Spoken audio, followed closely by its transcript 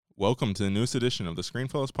Welcome to the newest edition of the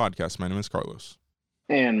Screenfellows podcast. My name is Carlos.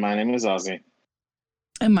 And my name is Ozzy.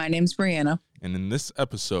 And my name's Brianna. And in this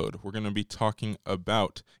episode, we're going to be talking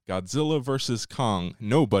about Godzilla vs. Kong,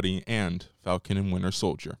 Nobody, and Falcon and Winter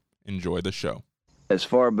Soldier. Enjoy the show. As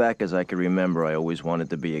far back as I can remember, I always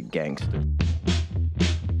wanted to be a gangster.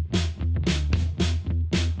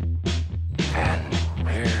 And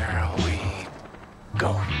here we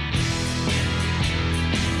go.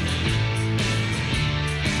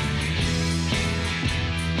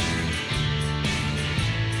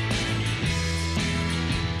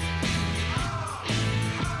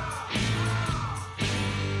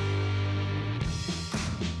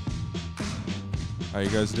 How you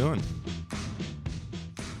guys doing?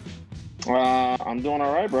 I'm doing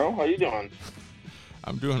all right, bro. How you doing?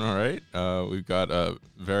 I'm doing all right. We've got a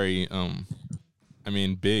very,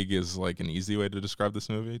 big is like an easy way to describe this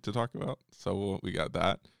movie to talk about. So we got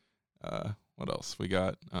that. What else? We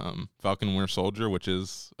got Falcon and Winter Soldier, which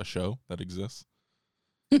is a show that exists.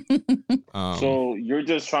 So you're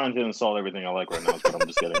just trying to insult everything I like right now. Is what I'm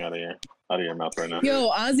just getting out of your mouth right now. Yo,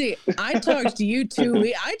 Ozzy, I talked to you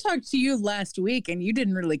I talked to you last week, and you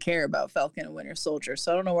didn't really care about Falcon and Winter Soldier.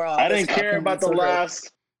 So I don't know where all I didn't care about the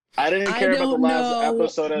last. I didn't care about the last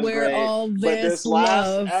episode. As where great, all this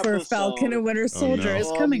love for Falcon and Winter Soldier is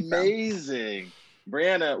coming from. Amazing.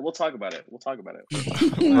 Brianna, we'll talk about it. We'll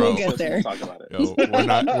get there. We'll talk about it. Yo,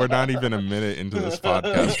 we're not even a minute into this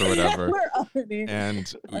podcast or whatever. Already...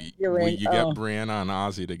 And right. you get Brianna and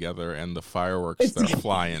Ozzy together, and the fireworks they're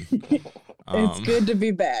flying. It's good to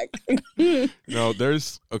be back. No,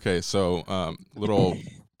 little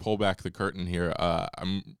pull back the curtain here.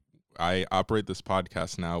 I operate this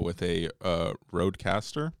podcast now with a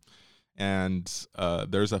Rodecaster, and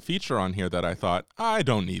there's a feature on here that I thought I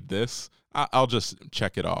don't need this. I'll just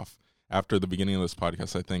check it off after the beginning of this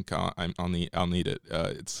podcast. I think I'll need it.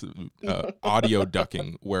 It's audio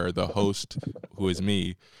ducking, where the host, who is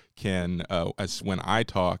me, can as when I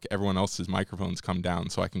talk, everyone else's microphones come down,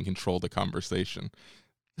 so I can control the conversation.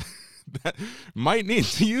 That might need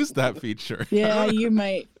to use that feature. Yeah, you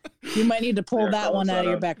might need to pull that one out of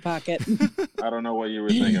your back pocket. I don't know what you were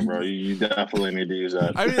thinking, bro. You definitely need to use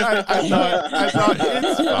that. I mean, I thought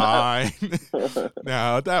it's fine.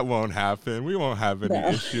 No, that won't happen. We won't have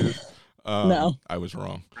any issues. No, I was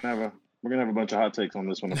wrong. We're gonna have a bunch of hot takes on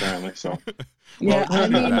this one, apparently. So yeah, I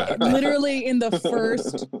mean, literally in the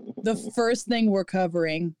first thing we're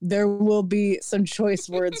covering, there will be some choice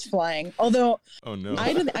words flying. Although, oh no,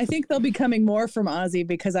 I think they'll be coming more from Ozzy,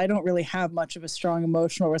 because I don't really have much of a strong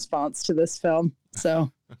emotional response to this film.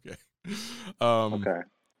 So okay, okay,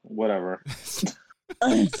 whatever.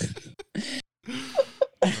 Oh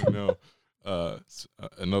no.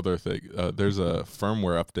 Another thing, there's a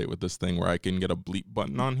firmware update with this thing where I can get a bleep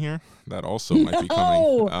button on here. That also might be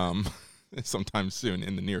coming sometime soon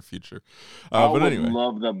in the near future. But anyway,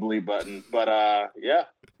 love the bleep button. But yeah.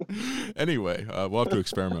 Anyway, we'll have to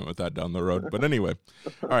experiment with that down the road. But anyway,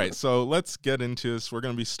 all right. So let's get into this. We're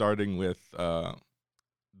going to be starting with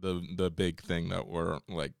the big thing that we're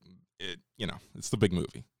like, it's the big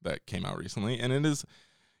movie that came out recently, and it is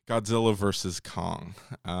Godzilla vs. Kong.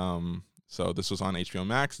 So this was on HBO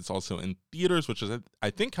Max. It's also in theaters, which is,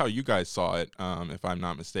 I think, how you guys saw it, if I'm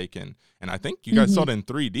not mistaken. And I think you guys saw it in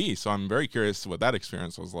 3D, so I'm very curious what that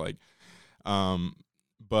experience was like.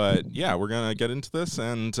 But yeah, we're going to get into this,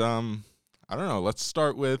 and I don't know. Let's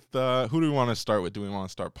start with, who do we want to start with? Do we want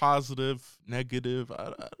to start positive, negative?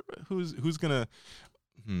 Who's going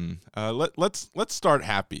to... Let's start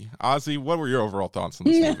happy. Ozzy, what were your overall thoughts on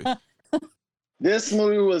this movie? This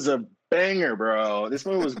movie was a banger, bro. This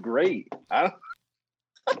movie was great.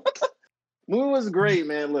 Movie was great,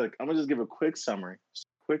 man. Look, I'm gonna just give a quick summary.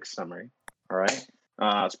 All right.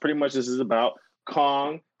 It's pretty much, this is about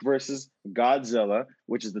Kong versus Godzilla,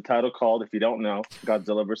 which is the title called, if you don't know,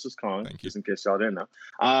 Godzilla versus Kong. Thank you. Just in case y'all didn't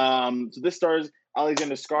know. So this stars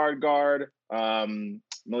Alexander Skarsgård,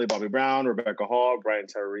 Millie Bobby Brown, Rebecca Hall, Brian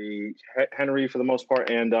Tyree Henry for the most part,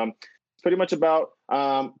 and it's pretty much about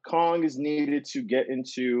Kong is needed to get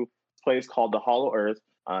into a place called the Hollow Earth.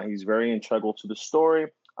 He's very integral to the story,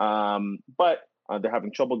 but they're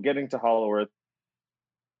having trouble getting to Hollow Earth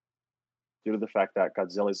due to the fact that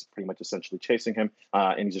Godzilla is pretty much essentially chasing him,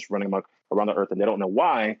 and he's just running amok around the Earth, and they don't know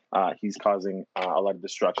why he's causing a lot of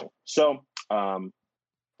destruction. So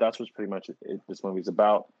that's what's pretty much this movie's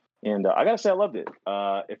about. And I gotta say, I loved it.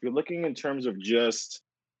 If you're looking in terms of just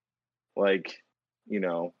like,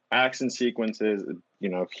 action sequences,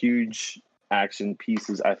 huge action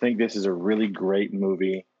pieces, I think this is a really great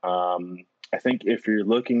movie. I think if you're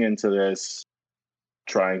looking into this,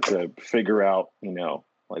 trying to figure out,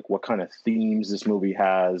 like what kind of themes this movie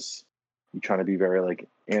has, you're trying to be very like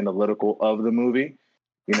analytical of the movie,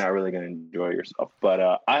 you're not really going to enjoy yourself. But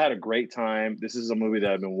I had a great time. This is a movie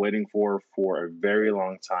that I've been waiting for a very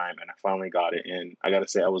long time, and I finally got it in. I got to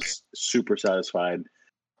say, I was super satisfied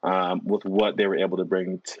with what they were able to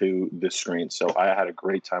bring to the screen. So I had a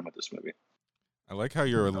great time with this movie. I like how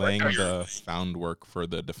you're laying the found work for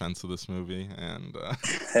the defense of this movie, and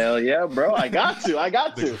hell yeah, bro! I got to,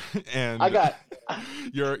 and I got.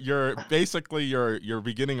 Your basically your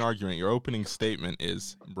beginning argument, your opening statement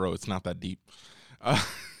is, bro, it's not that deep.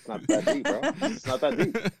 It's not that deep, bro. It's not that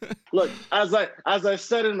deep. Look, as I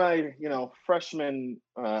said in my freshman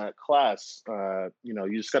class,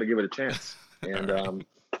 you just got to give it a chance, and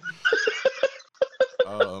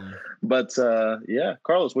but yeah,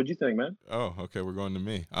 Carlos, what'd you think, man? Oh, okay, we're going to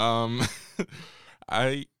me.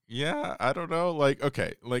 I don't know. Like,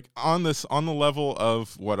 okay, like on the level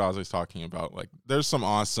of what Ozzy's talking about, like there's some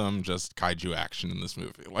awesome just kaiju action in this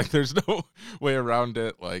movie. Like there's no way around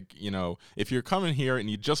it. Like, if you're coming here and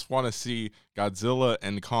you just want to see Godzilla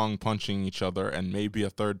and Kong punching each other and maybe a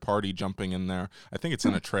third party jumping in there, I think it's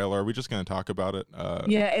in a trailer. Are we just going to talk about it?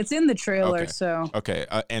 Yeah, it's in the trailer. Okay. So okay,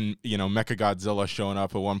 and Mechagodzilla showing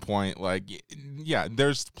up at one point, like, yeah,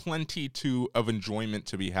 there's plenty of enjoyment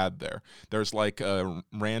to be had there. There's like a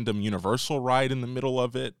random Universal ride in the middle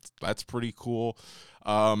of it. That's pretty cool.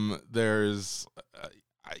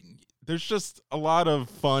 There's just a lot of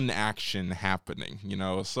fun action happening,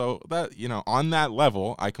 so that, on that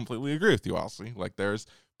level, I completely agree with you, Aussie. Like there's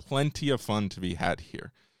plenty of fun to be had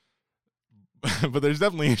here. But there's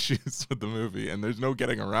definitely issues with the movie, and there's no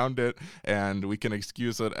getting around it, and we can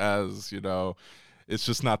excuse it as, it's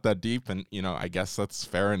just not that deep, and, I guess that's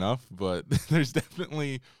fair enough, but there's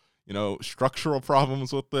definitely, structural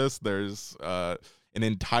problems with this. There's an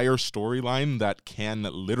entire storyline that can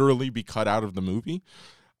literally be cut out of the movie.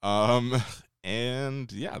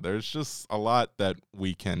 And yeah, there's just a lot that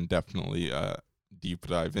we can definitely deep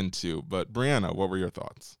dive into. But Brianna, what were your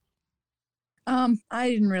thoughts? I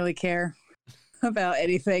didn't really care about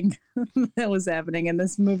anything that was happening in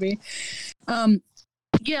this movie.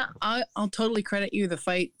 Yeah, I'll totally credit you the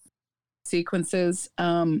fight sequences.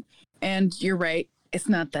 And you're right, it's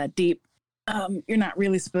not that deep. You're not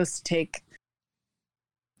really supposed to take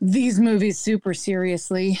these movies super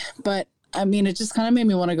seriously, but I mean, it just kind of made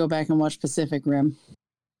me want to go back and watch Pacific Rim.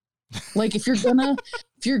 Like if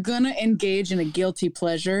you're gonna engage in a guilty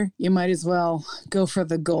pleasure, you might as well go for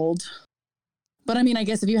the gold. But I mean, I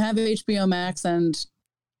guess if you have HBO Max and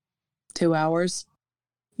 2 hours,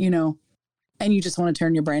 and you just want to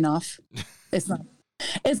turn your brain off, it's not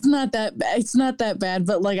that bad.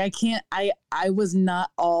 But like, I was not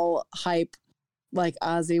all hype like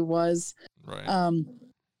Ozzy was. Right.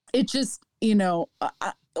 It just,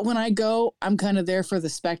 when I go, I'm kind of there for the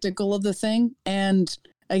spectacle of the thing. And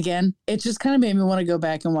again, it just kind of made me want to go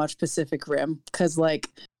back and watch Pacific Rim, because like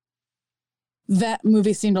that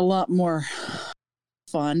movie seemed a lot more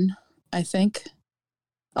fun, I think.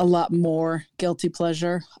 A lot more guilty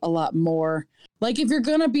pleasure, a lot more like, if you're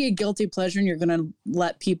going to be a guilty pleasure and you're going to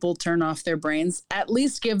let people turn off their brains, at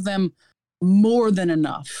least give them more than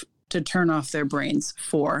enough to turn off their brains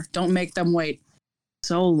for. Don't make them wait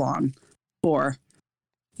so long for,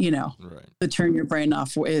 right. the turn your brain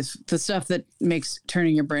off is the stuff that makes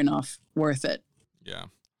turning your brain off worth it. Yeah.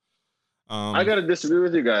 I gotta disagree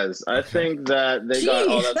with you guys. I think that they got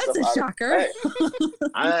all that stuff. That's a shocker.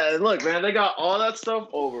 Look, man, they got all that stuff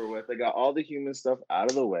over with. They got all the human stuff out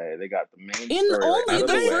of the way. They got the main in story only out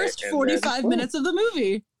the of the first way, 45 minutes of the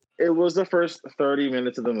movie. It was the first 30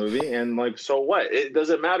 minutes of the movie, and like, so what? It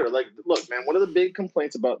doesn't matter. Like, look, man, one of the big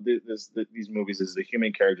complaints about these movies is the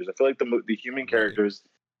human characters. I feel like the human characters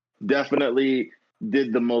definitely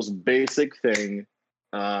did the most basic thing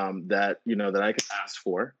that I could ask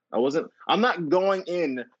for. I'm not going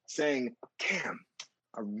in saying, damn,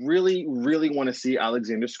 I really, really want to see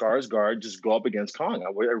Alexander Skarsgård just go up against Kong. I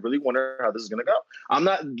really wonder how this is going to go. I'm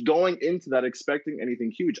not going into that expecting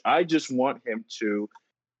anything huge. I just want him to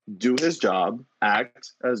do his job,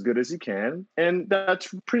 act as good as he can, and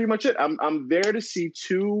that's pretty much it. I'm there to see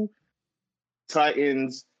two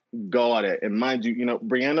Titans go at it. And mind you,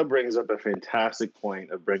 Brianna brings up a fantastic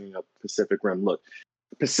point of bringing up Pacific Rim. Look,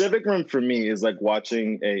 Pacific Rim for me is like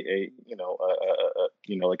watching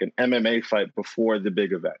like an MMA fight before the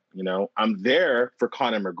big event. I'm there for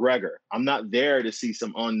Conor McGregor. I'm not there to see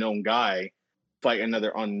some unknown guy fight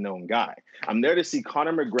another unknown guy. I'm there to see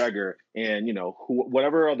Conor McGregor and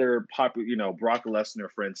whatever other popular, Brock Lesnar,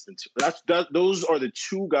 for instance. Those are the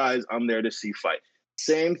two guys I'm there to see fight.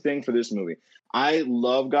 Same thing for this movie. I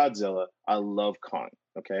love Godzilla. I love Kong.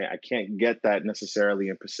 Okay, I can't get that necessarily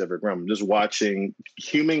in Pacific Rim. I'm just watching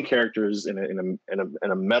human characters in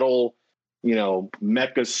a metal,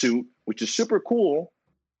 mecha suit, which is super cool,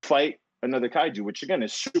 fight another kaiju, which again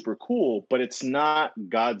is super cool, but it's not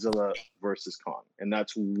Godzilla versus Kong, and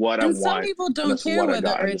that's what I And want. some people don't care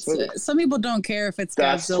whether it's. Some people don't care if it's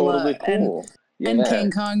that's Godzilla totally cool. and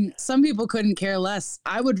King Kong. Some people couldn't care less.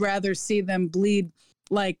 I would rather see them bleed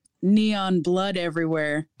like neon blood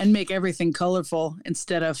everywhere and make everything colorful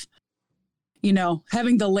instead of,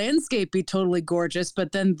 having the landscape be totally gorgeous,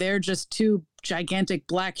 but then they're just two gigantic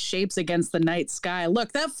black shapes against the night sky.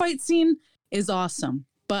 Look, that fight scene is awesome,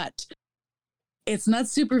 but it's not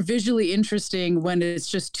super visually interesting when it's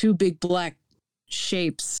just two big black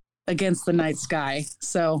shapes against the night sky.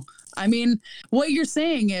 So, I mean, what you're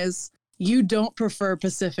saying is you don't prefer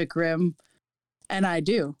Pacific Rim, and I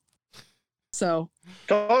do. So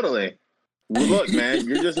totally. Look, man,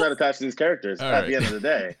 you're just not attached to these characters at the end of the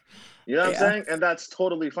day. You know what I'm saying? And that's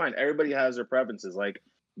totally fine. Everybody has their preferences.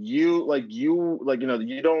 You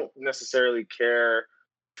don't necessarily care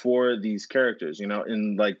for these characters,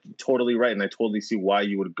 and totally right. And I totally see why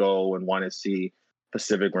you would go and want to see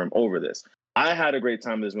Pacific Rim over this. I had a great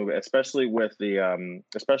time with this movie, especially with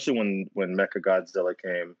especially when Mechagodzilla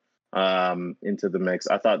came into the mix.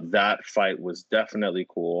 I thought that fight was definitely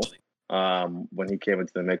cool. When he came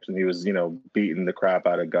into the mix and he was, beating the crap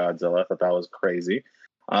out of Godzilla. I thought that was crazy.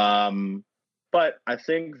 But I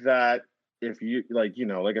think that if you like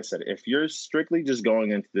I said, if you're strictly just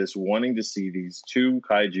going into this wanting to see these two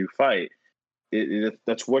kaiju fight,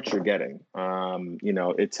 that's what you're getting.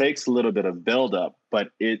 It takes a little bit of buildup, but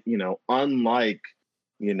unlike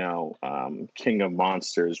King of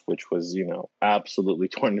Monsters, which was absolutely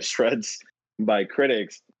torn to shreds by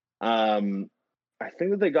critics. I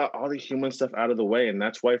think that they got all the human stuff out of the way, and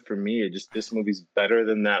that's why for me, this movie's better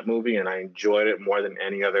than that movie, and I enjoyed it more than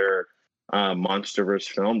any other MonsterVerse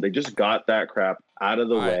film. They just got that crap out of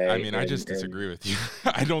the way. I mean, I just disagree with you.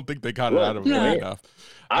 I don't think they got it out of the way enough.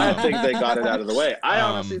 I think they got it out of the way. I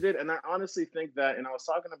honestly did, and I honestly think that. And I was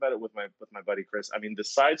talking about it with my buddy Chris. I mean, the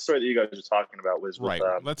side story that you guys were talking about was with,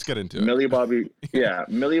 Let's get into Millie Bobby. Yeah,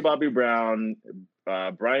 Millie Bobby Brown,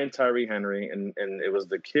 Brian Tyree Henry, and it was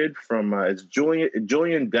the kid from it's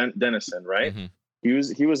Julian Dennison, right? Mm-hmm.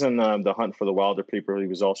 He was in The Hunt for the Wilder People. He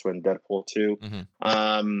was also in Deadpool 2.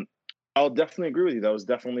 Mm-hmm. I'll definitely agree with you. That was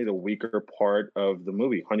definitely the weaker part of the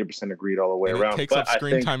movie. 100% agreed all the way around. It takes up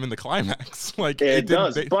screen time in the climax. It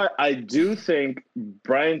does. But I do think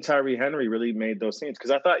Brian Tyree Henry really made those scenes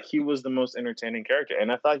because I thought he was the most entertaining character,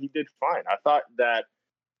 and I thought he did fine. I thought that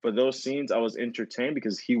for those scenes, I was entertained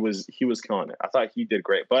because he was killing it. I thought he did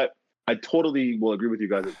great. But I totally will agree with you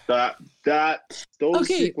guys that those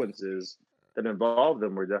sequences that involved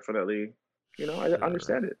them were definitely, I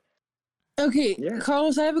understand it. Okay, yeah.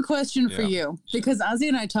 Carlos, I have a question for you because Ozzy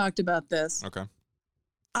and I talked about this. Okay.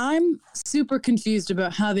 I'm super confused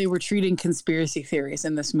about how they were treating conspiracy theories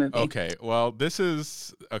in this movie. Okay, well, this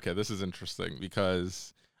is interesting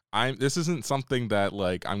because this isn't something that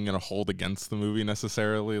I'm gonna hold against the movie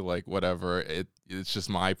necessarily. Whatever, it's just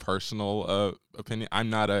my personal opinion.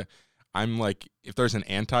 If there's an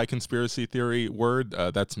anti-conspiracy theory word,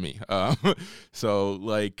 that's me. So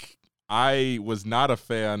I was not a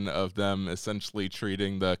fan of them essentially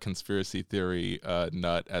treating the conspiracy theory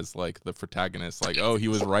nut as the protagonist, he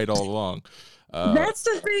was right all along. That's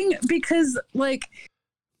the thing, because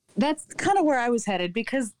that's kind of where I was headed,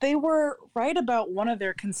 because they were right about one of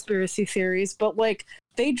their conspiracy theories, but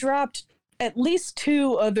they dropped at least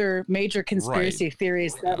two other major conspiracy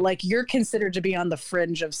theories that you're considered to be on the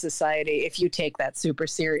fringe of society if you take that super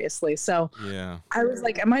seriously. So I was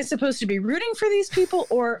am I supposed to be rooting for these people,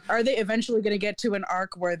 or are they eventually going to get to an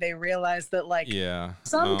arc where they realize that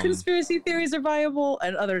some conspiracy theories are viable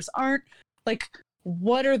and others aren't?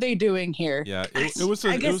 What are they doing here? Yeah, it was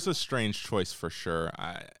a strange choice for sure.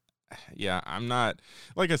 I'm not,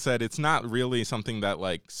 like I said, it's not really something that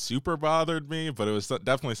super bothered me, but it was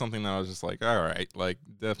definitely something that I was just all right,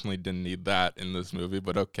 definitely didn't need that in this movie,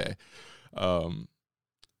 but okay.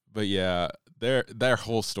 But yeah, their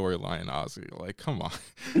whole storyline, Ozzy, come on.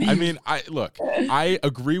 I mean, I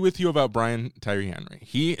agree with you about Brian Tyree Henry.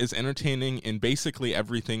 He is entertaining in basically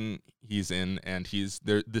everything he's in, and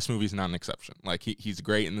this movie's not an exception. He's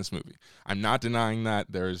great in this movie. I'm not denying that.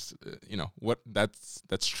 There's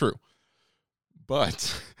that's true.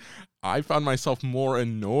 But I found myself more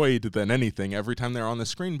annoyed than anything every time they're on the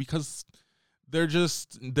screen because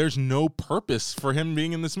there's no purpose for him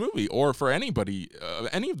being in this movie, or for anybody,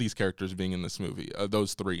 any of these characters being in this movie.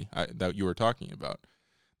 Those three that you were talking about,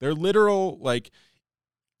 they're literal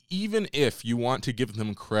even if you want to give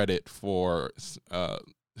them credit for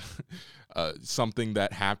something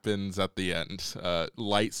that happens at the end,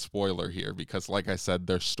 light spoiler here, because like I said,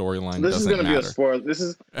 their storyline This is doesn't going to be a matter. spoiler. This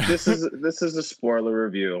is a spoiler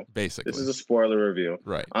review. Basically, this is a spoiler review.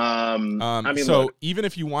 Right. I mean, so look, even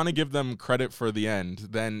if you want to give them credit for the end,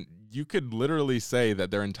 then you could literally say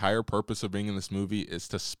that their entire purpose of being in this movie is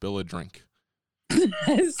to spill a drink.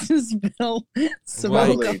 It's to spill some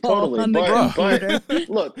Totally, alcohol on the computer. But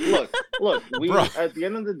look. We Bruh. at the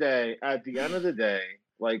end of the day,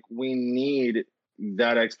 like, we need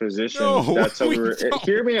that exposition. No, That's we over. don't.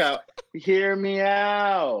 Hear me out.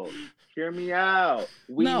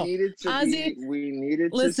 We No, needed to Ozzy,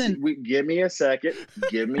 listen. Give me a second.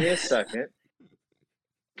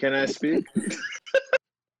 Can I speak?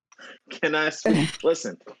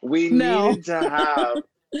 Listen, we needed to have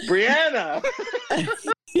Brianna.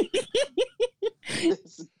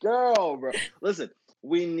 This girl, bro. Listen,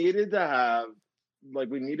 we needed to have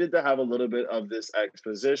a little bit of this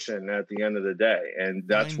exposition at the end of the day, and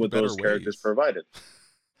that's Find what better those characters ways. provided.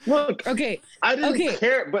 Look, Okay, I didn't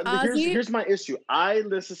care, but Ozzy? here's my issue. I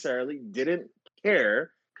necessarily didn't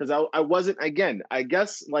care because I wasn't. Again, I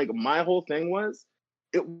guess like my whole thing was,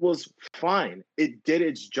 it was fine. It did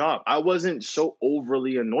its job. I wasn't so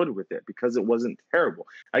overly annoyed with it because it wasn't terrible.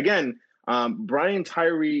 Again, Brian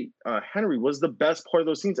Tyree Henry was the best part of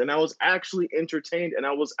those scenes, and I was actually entertained, and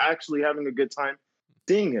I was actually having a good time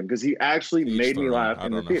seeing him because he actually made me laugh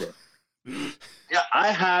in the theater. Yeah,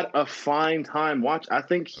 I had a fine time watching. I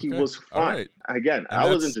think he was fine. Right. Again, And I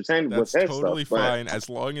was entertained with his That's totally stuff. fine as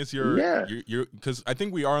long as you're Yeah. you're because I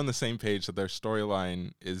think we are on the same page that their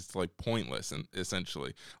storyline is like pointless and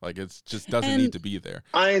essentially like it's just doesn't And need to be there.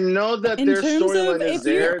 I know that In their terms of storyline if is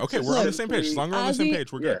you- there. Okay, to we're on the same page. As long as we're on the same Ozzy-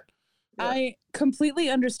 page, we're Yeah. good. Yeah. I completely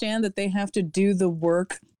understand that they have to do the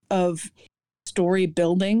work of story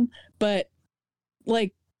building, but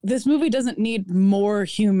like this movie doesn't need more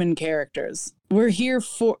human characters. We're here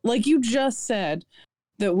for, like you just said,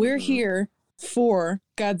 that we're Mhm. here for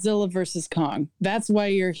Godzilla versus Kong. That's why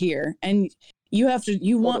you're here. And you want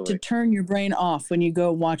to Totally. turn your brain off when you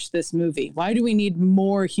go watch this movie. Why do we need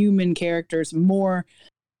more human characters, more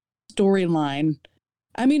storyline?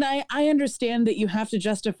 I mean, I understand that you have to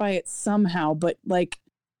justify it somehow, but like,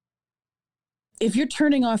 if you're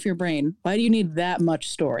turning off your brain, why do you need that much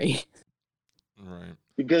story? Right.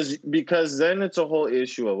 Because then it's a whole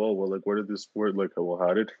issue of, oh well, like where did this word, like, well,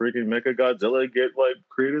 how did freaking Mechagodzilla get like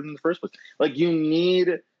created in the first place? Like, you need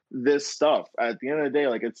this stuff at the end of the day.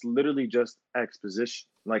 Like, it's literally just exposition.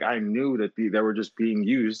 Like, I knew that they were just being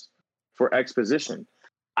used for exposition.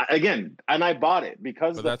 I bought it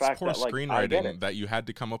because But of the that's fact poor that, like, I get screenwriting it. that you had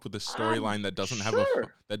to come up with a storyline that doesn't have Sure.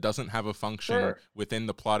 a function Sure. within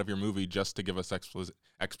the plot of your movie just to give us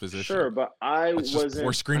exposition. Sure, but I That's just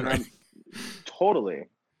wasn't. poor and I'm- screenwriting. Totally.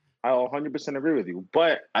 I 100% agree with you.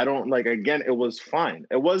 But I don't, like, again, it was fine.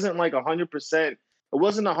 It wasn't like 100%. It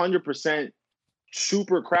wasn't 100%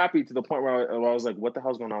 super crappy to the point where I was like, what the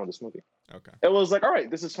hell's going on with this movie? Okay. It was like, all right,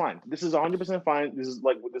 this is fine. This is 100% fine. This is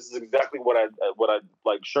exactly what I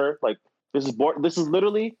like. Sure. Like, this is This is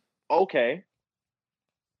literally okay.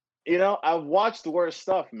 You know, I've watched worse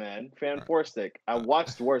stuff, man. Fan four stick. I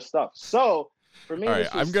watched worse stuff. So for me, All right,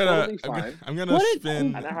 this was I'm gonna totally fine. I'm gonna What did-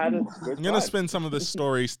 spin And I had a good I'm gonna time. spin some of the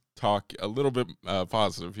story talk a little bit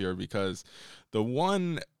positive here because the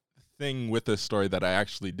one thing with this story that I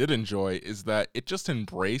actually did enjoy is that it just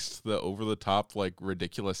embraced the over the top, like,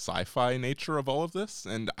 ridiculous sci-fi nature of all of this,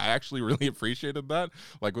 and I actually really appreciated that.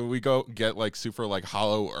 Like, when we go get like super like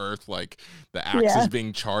Hollow Earth, like the axe Yeah. is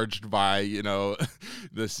being charged by, you know,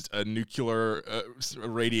 this nuclear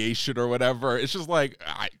radiation or whatever. It's just like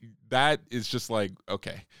that is just like,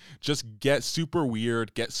 okay, just get super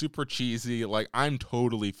weird, get super cheesy. Like, I'm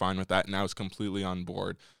totally fine with that, and I was completely on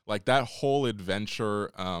board. Like, that whole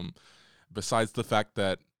adventure, besides the fact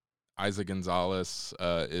that Isa Gonzalez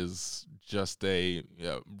is just a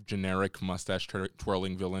generic mustache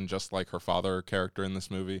twirling villain, just like her father character in this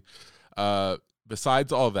movie.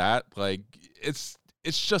 Besides all that, like, it's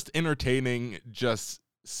just entertaining, just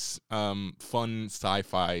fun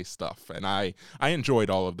sci-fi stuff, and I enjoyed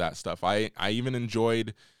all of that stuff. I even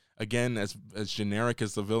enjoyed, again, as generic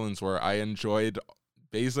as the villains were, I enjoyed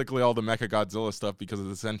basically all the Mechagodzilla stuff because it's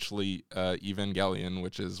essentially Evangelion,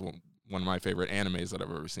 which is one of my favorite animes that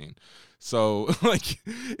I've ever seen. So, like,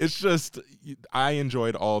 it's just, I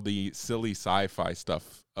enjoyed all the silly sci-fi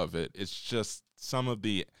stuff of it. It's just some of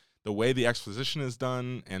the way the exposition is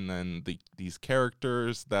done, and then these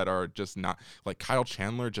characters that are just not, like, Kyle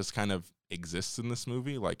Chandler just kind of exists in this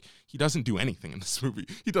movie. Like, he doesn't do anything in this movie.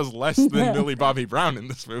 He does less than Millie Bobby Brown in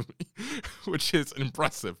this movie, which is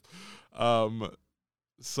impressive.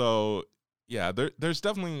 So yeah, there's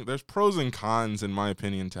pros and cons, in my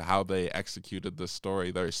opinion, to how they executed this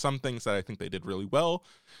story. There's some things that I think they did really well,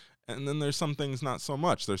 and then there's some things not so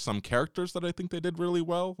much. There's some characters that I think they did really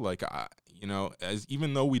well. Like, as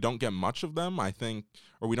even though we don't get much of them, I think,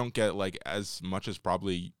 or we don't get like as much as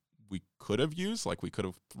probably we could have used. Like, we could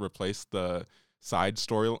have replaced the side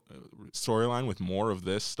storyline with more of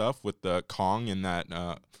this stuff, with the Kong and that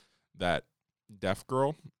deaf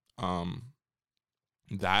girl.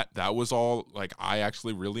 That was all, like, I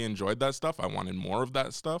actually really enjoyed that stuff. I wanted more of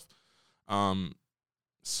that stuff.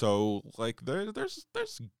 So like there's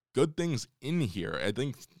good things in here. I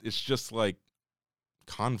think it's just like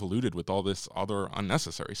convoluted with all this other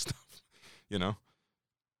unnecessary stuff, you know?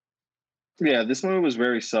 Yeah, this movie was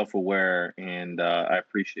very self-aware, and I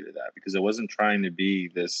appreciated that, because it wasn't trying to be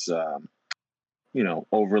this,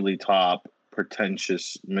 overly top,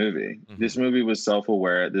 pretentious movie. Mhm. This movie was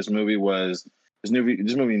self-aware. This movie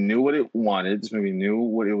knew what it wanted. This movie knew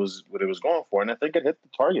what it was going for, and I think it hit the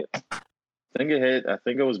target. I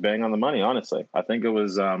think it was bang on the money, honestly. I think it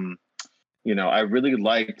was, I really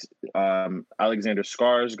liked Alexander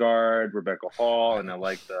Skarsgård, Rebecca Hall, and I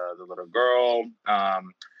liked the little girl.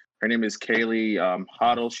 Her name is Kaylee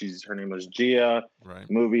Hoddle. Her name was Gia. Right.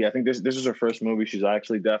 Movie. I think this was her first movie. She's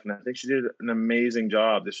actually deaf, and I think she did an amazing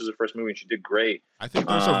job. This was her first movie, and she did great. I think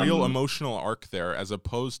there's a real emotional arc there, as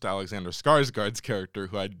opposed to Alexander Skarsgård's character,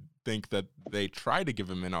 who I think that they try to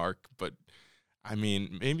give him an arc, but I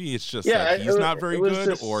mean, maybe it's just that he's not very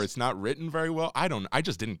good, or it's not written very well. I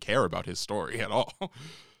just didn't care about his story at all.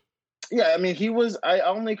 Yeah, I mean, I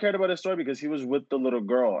only cared about his story because he was with the little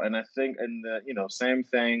girl. And I think, same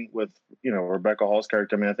thing with, Rebecca Hall's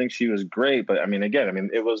character. I mean, I think she was great, but I mean, again,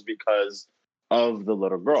 it was because of the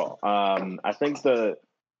little girl.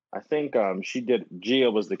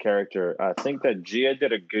 Gia was the character. I think that Gia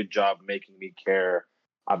did a good job making me care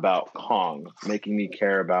about Kong, making me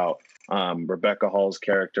care about Rebecca Hall's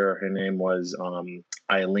character. Her name was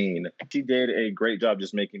Eileen. She did a great job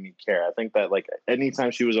just making me care. I think that, like,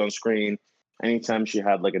 anytime she was on screen, anytime she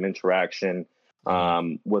had like an interaction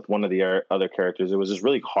with one of the other characters, it was just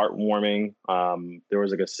really heartwarming. There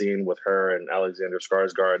was like a scene with her and Alexander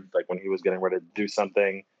Skarsgård, like when he was getting ready to do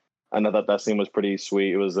something. I know that scene was pretty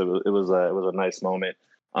sweet. It was a nice moment.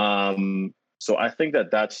 So I think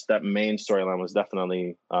that main storyline was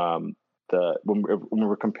definitely when we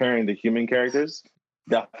were comparing the human characters,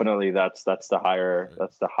 definitely that's the higher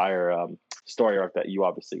story arc that you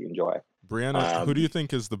obviously enjoy. Brianna, who do you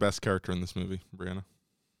think is the best character in this movie, Brianna?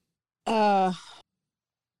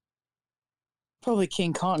 Probably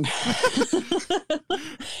King Kong.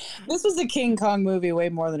 This was a King Kong movie way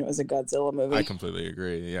more than it was a Godzilla movie. I completely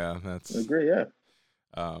agree. Yeah, I agree. Yeah.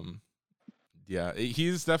 Yeah,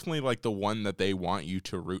 he's definitely like the one that they want you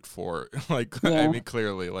to root for. Like, Yeah. I mean,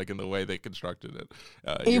 clearly, like in the way they constructed it.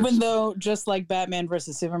 Even though, just like Batman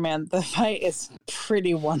versus Superman, the fight is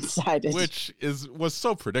pretty one-sided. Which was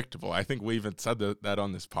so predictable. I think we even said that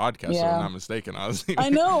on this podcast, if Yeah. I'm not mistaken. I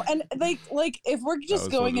know, and like if we're just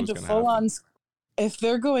going into full-on, if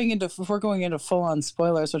we're going into full-on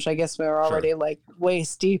spoilers, which I guess we're already like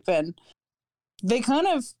waist deep in, they kind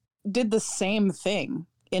of did the same thing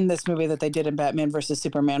in this movie that they did in Batman versus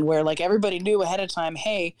Superman, where like everybody knew ahead of time,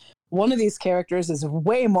 hey, one of these characters is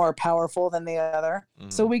way more powerful than the other.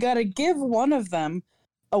 So we got to give one of them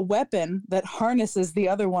a weapon that harnesses the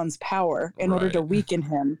other one's power in order to weaken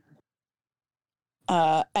him.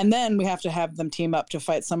 And then we have to have them team up to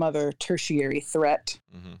fight some other tertiary threat.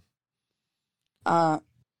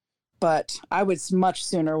 But I would much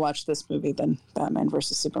sooner watch this movie than Batman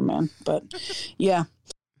versus Superman. But yeah.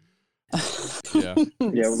 Yeah.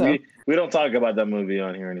 Yeah, so, we don't talk about that movie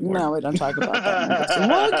on here anymore. No, we don't talk about that.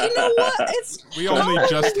 Well, you know what? We only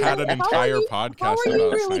just had an entire podcast how are you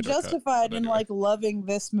about really Snyder justified Cut, in like loving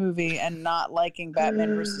this movie and not liking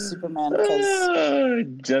Batman versus Superman? Because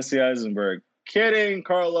Jesse Eisenberg. Kidding,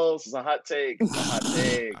 Carlos. It's a hot take. It's a hot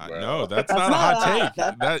take, bro. No, that's not a hot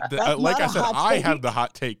take. That's like not I a said, hot I take. have the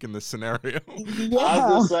hot take in this scenario. Yeah. I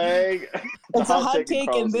was just saying. It's a hot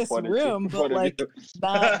take in this room, but like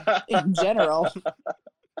not in general.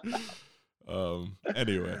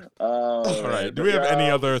 Anyway. All right. Do we have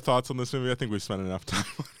any other thoughts on this movie? I think we've spent enough time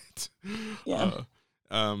on it. Yeah.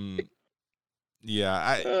 I'm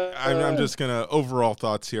just gonna overall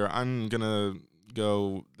thoughts here. I'm gonna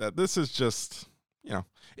go that this is just,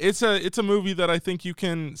 it's a movie that I think you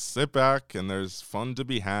can sit back and there's fun to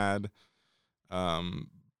be had.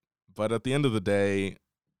 But at the end of the day,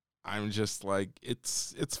 I'm just like,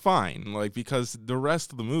 it's fine, like, because the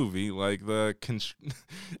rest of the movie, like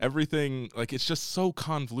everything, like, it's just so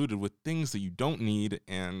convoluted with things that you don't need,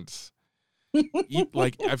 and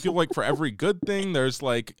like, I feel like for every good thing, there's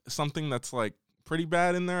like something that's like pretty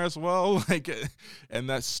bad in there as well, like, and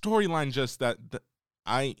that storyline just that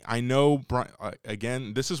I know,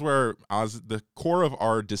 again, this is where the core of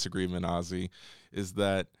our disagreement, Ozzy, is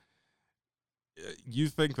that you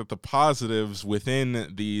think that the positives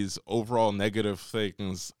within these overall negative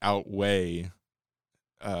things outweigh,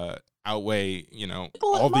 you know,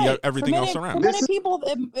 all the everything else around. For many people,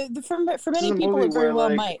 it very well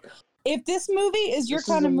might. If this movie is your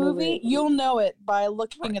kind of movie, you'll know it by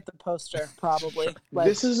looking at the poster, probably. Like,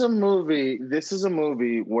 This is a movie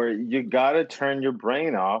where you gotta turn your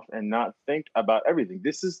brain off and not think about everything.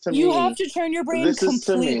 This is to me. You have to turn your brain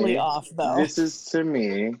completely off, though. This is to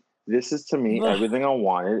me everything I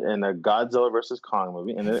wanted in a Godzilla versus Kong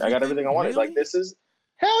movie, and I got everything I wanted. Really? Like, this is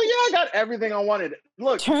hell yeah, I got everything I wanted.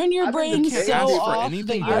 Look, turn your brain so off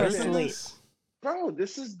that you're asleep.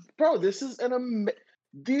 This is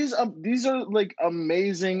these are like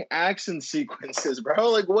amazing action sequences, bro.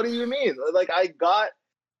 Like, what do you mean? Like, I got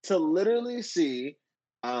to literally see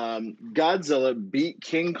Godzilla beat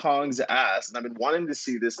King Kong's ass, and I've been wanting to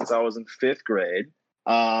see this since I was in 5th grade.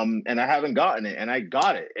 And I haven't gotten it, and I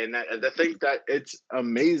got it. And I think that it's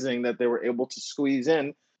amazing that they were able to squeeze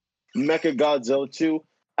in Mechagodzilla 2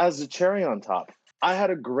 as the cherry on top. I had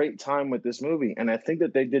a great time with this movie, and I think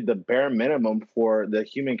that they did the bare minimum for the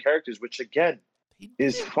human characters, which again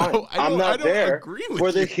is fine. No, I'm not there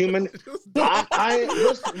for the human.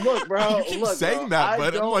 Look, bro. You keep look, saying bro, that,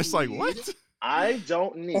 but I'm just like, what? I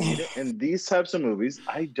don't need in these types of movies.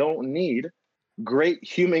 I don't need great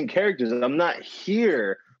human characters. I'm not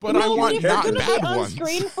here. But I want not bad ones. If they're going to be on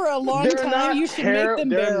screen for a long time, you should make them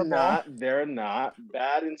bearable. They're not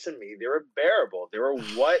bad, and to me, they were bearable. They were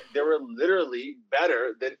literally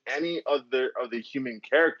better than any of the human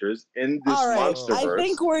characters in this MonsterVerse. I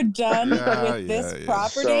think we're done with this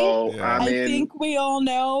property. So, I think we all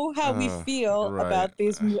know how we feel about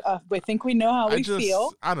these. I think we know how we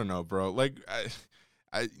feel. I don't know, bro. Like,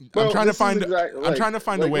 I'm trying to find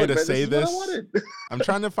a way to say this. I'm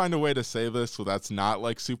trying to find a way to say this so that's not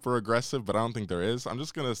like super aggressive, but I don't think there is. I'm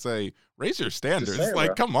just gonna say, raise your standards.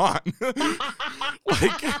 Like, come on.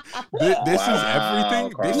 Like, this is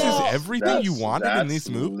everything. This is everything you wanted in this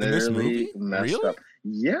movie. Really? Up.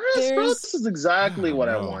 Yes, bro. This is exactly what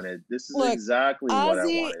I wanted. This is exactly what I wanted.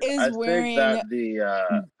 Ozzy is wearing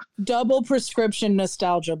double prescription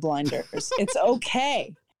nostalgia blinders. It's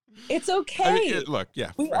okay. It's okay. I mean, look,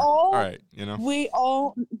 yeah. All right, you know.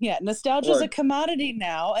 Nostalgia is a commodity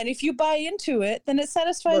now, and if you buy into it, then it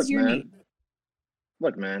satisfies your need.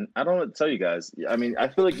 Look, man, I don't know what to tell you guys. I mean, I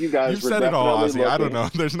feel like you guys. You've said it all, Ozzy. I don't know.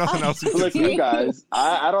 There's nothing else you can say. You guys,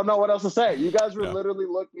 I don't know what else to say. You guys were literally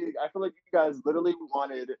looking. I feel like you guys literally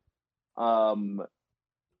wanted,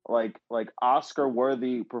 like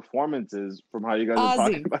Oscar-worthy performances from how you guys are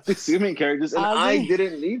talking about these human characters, and I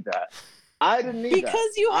didn't need that. I didn't need that.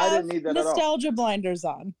 Because you have nostalgia blinders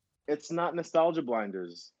on. It's not nostalgia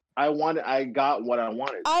blinders. I got what I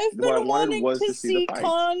wanted. I've been wanting to see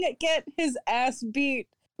Kong get his ass beat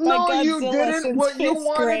by No, Godzilla you didn't. since What you 5th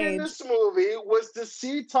wanted grade. in this movie was to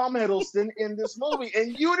see Tom Hiddleston in this movie,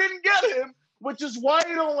 and you didn't get him, which is why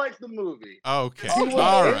you don't like the movie. Okay.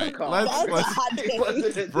 All right.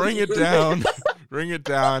 Let's bring it down. Bring it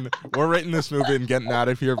down. We're rating this movie and getting out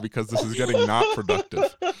of here because this is getting not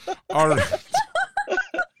productive. All right.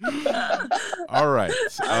 All right.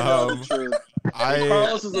 I know the truth.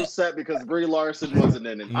 Carlos is upset because Brie Larson wasn't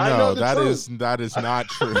in it. No, that is not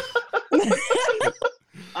true.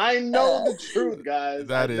 I know the truth, guys.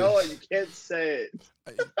 I know it. You can't say it.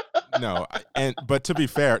 No, but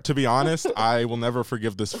to be honest, I will never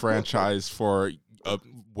forgive this franchise for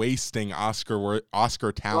wasting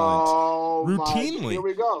Oscar talent routinely. Here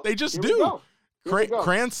we go. They just do.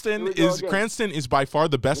 Cranston is by far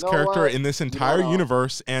the best character in this entire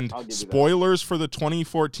universe, and spoilers for the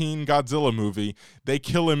 2014 Godzilla movie, they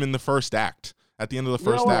kill him in the first act. At the end of the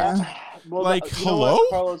first act. Well, hello?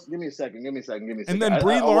 Carlos, give me a second. And then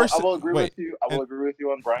Brie Larson. I will agree with you. I will agree with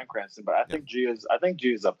you on Bryan Cranston, but I think G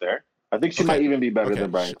is up there. I think she might even be better than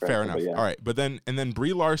Bryan Cranston. Fair enough. All right, but then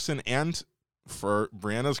Brie Larson and, for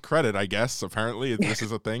Brianna's credit, I guess, apparently this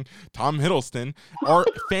is a thing, Tom Hiddleston are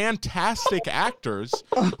fantastic actors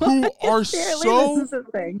who are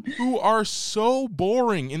so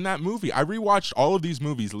boring in that movie. I rewatched all of these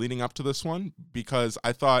movies leading up to this one because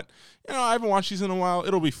I thought, I haven't watched these in a while.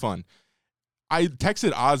 It'll be fun. I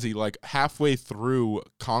texted Ozzy like halfway through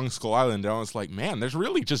Kong Skull Island, and I was like, man, there's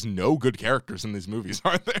really just no good characters in these movies,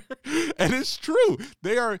 aren't there? And it's true.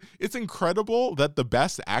 It's incredible that the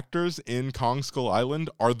best actors in Kong Skull Island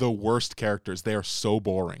are the worst characters. They are so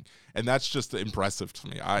boring. And that's just impressive to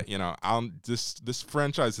me. This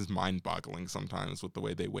franchise is mind-boggling sometimes with the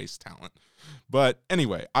way they waste talent. But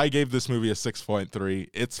anyway, I gave this movie a 6.3.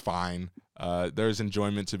 It's fine. There's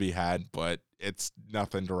enjoyment to be had, but it's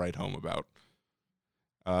nothing to write home about.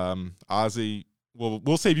 Ozzy,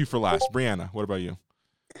 we'll save you for last. Brianna, what about you?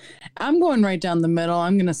 I'm going right down the middle.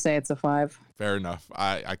 I'm going to say it's a 5. Fair enough.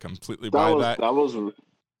 I completely buy that. That was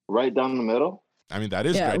right down the middle. I mean, that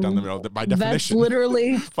is right down the middle. By definition. That's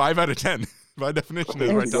literally 5 out of 10. By definition,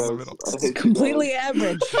 is right down the middle. It's completely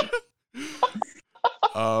average.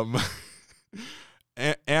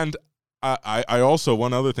 And I also,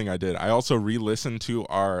 one other thing I did, I also re-listened to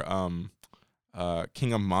our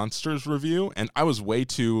King of Monsters review, and I was way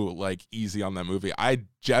too like easy on that movie. I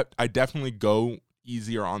definitely go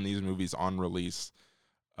easier on these movies on release.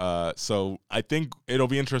 So I think it'll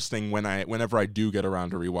be interesting whenever I do get around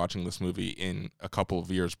to rewatching this movie in a couple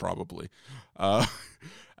of years, probably,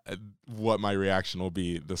 what my reaction will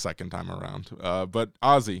be the second time around. But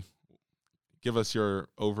Ozzy, give us your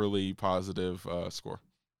overly positive score.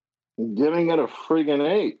 Giving it a friggin'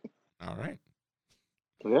 8. All right.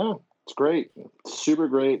 Yeah, it's great. It's super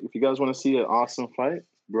great. If you guys want to see an awesome fight,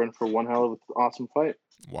 we're in for one hell of an awesome fight.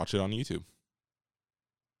 Watch it on YouTube.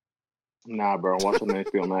 Nah, bro. Watch it on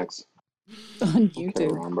HBO Max. On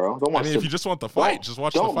YouTube. Around, bro. Don't watch if you just want the fight, just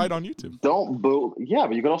watch the fight on YouTube. Don't boo. Yeah,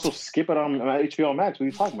 but you can also skip it on HBO Max. What are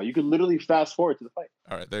you talking about? You could literally fast forward to the fight.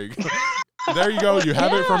 All right, there you go. There you go. You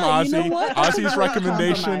have it from Ozzy. You know what? Ozzy's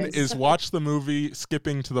recommendation is watch the movie,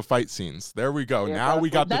 skipping to the fight scenes. There we go. Yeah, now we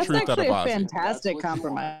got the truth out of That's actually Ozzy. a fantastic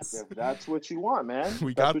compromise. If that's what you want, man.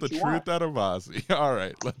 We got the truth out of Ozzy. All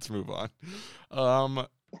right, let's move on.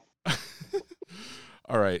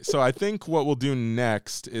 All right, so I think what we'll do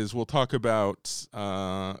next is we'll talk about,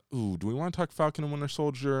 do we want to talk Falcon and Winter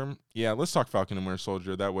Soldier? Yeah, let's talk Falcon and Winter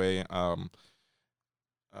Soldier. That way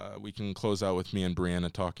we can close out with me and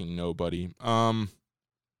Brianna talking nobody. Falcon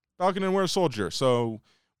and Winter Soldier. So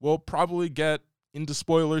we'll probably get into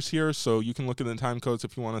spoilers here, so you can look at the time codes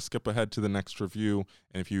if you want to skip ahead to the next review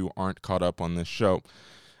and if you aren't caught up on this show.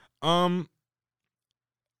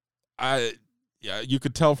 Yeah, you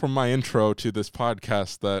could tell from my intro to this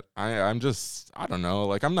podcast that I'm just, I don't know,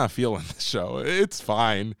 like I'm not feeling the show. It's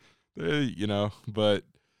fine, but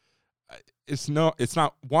it's not.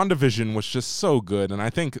 WandaVision was just so good, and I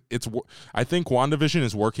think WandaVision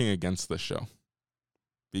is working against this show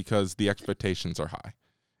because the expectations are high.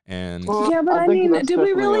 And yeah, but I mean, did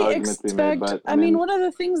we really expect? I mean, one of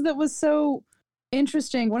the things that was so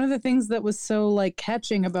interesting, one of the things that was so like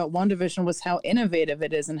catching about WandaVision was how innovative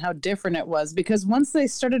it is and how different it was, because once they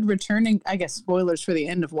started returning, I guess spoilers for the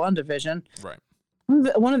end of WandaVision, right,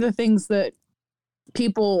 one of the things that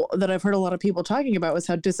I've heard a lot of people talking about was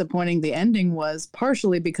how disappointing the ending was,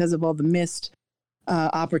 partially because of all the missed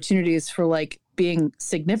opportunities for like being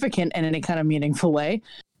significant in any kind of meaningful way,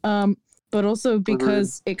 but also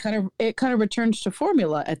because it kind of returns to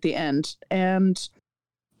formula at the end. And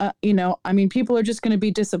I mean, people are just going to be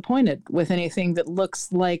disappointed with anything that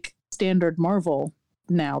looks like standard Marvel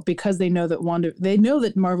now, because they know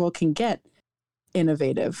that Marvel can get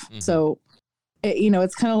innovative. Mm-hmm. So,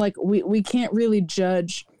 it's kind of like we can't really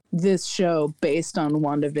judge this show based on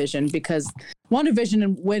WandaVision, because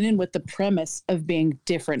WandaVision went in with the premise of being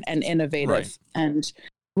different and innovative. Right. And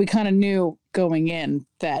we kind of knew going in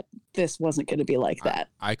that this wasn't going to be like that.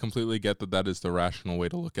 I completely get that is the rational way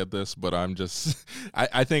to look at this, but I'm just,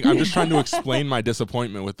 I think I'm just trying to explain my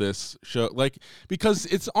disappointment with this show, like, because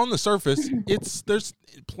it's on the surface, there's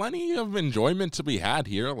plenty of enjoyment to be had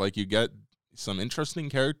here. Like, you get some interesting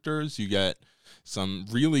characters, you get some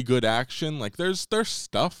really good action. Like, there's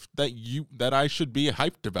stuff that I should be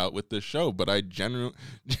hyped about with this show, but I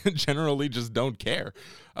generally just don't care.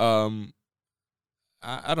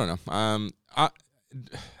 I don't know.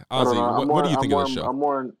 Ozzy, what do you think of this show? I'm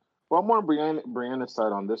more on Brianna's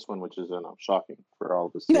side on this one, which is shocking for all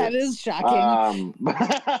of us. That is shocking.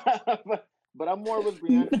 But I'm more with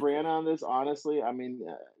Brianna on this. Honestly, I mean,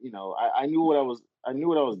 I knew what I was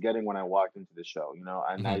getting when I walked into the show. And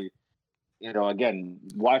mm-hmm. Again,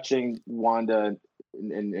 watching Wanda,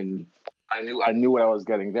 and I knew what I was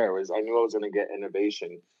getting there. I knew I was going to get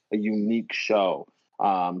innovation, a unique show.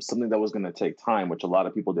 Something that was going to take time, which a lot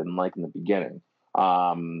of people didn't like in the beginning.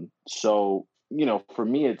 So, for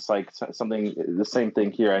me, it's like the same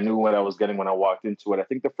thing here. I knew what I was getting when I walked into it. I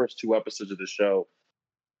think the first 2 episodes of the show,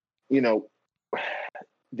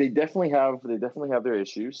 they definitely have their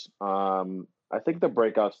issues. I think the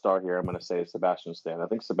breakout star here, I'm going to say, is Sebastian Stan. I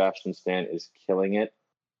think Sebastian Stan is killing it.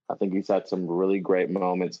 I think he's had some really great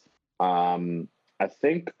moments. I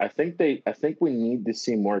think we need to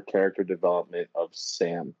see more character development of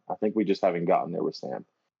Sam. I think we just haven't gotten there with Sam.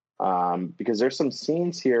 Because there's some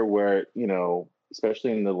scenes here where,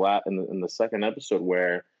 especially in the second episode,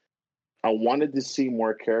 where I wanted to see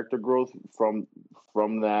more character growth from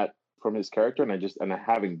his character, and I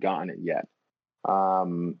haven't gotten it yet.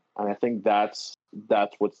 And I think that's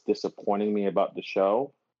what's disappointing me about the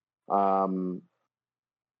show.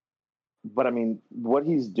 But I mean, what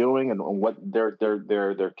he's doing and what their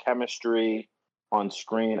chemistry on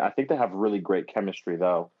screen, I think they have really great chemistry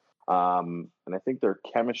though. And I think their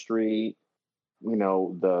chemistry,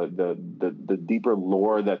 the deeper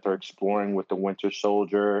lore that they're exploring with the Winter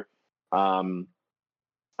Soldier,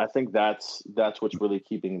 I think that's what's really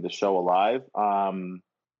keeping the show alive.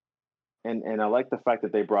 And I like the fact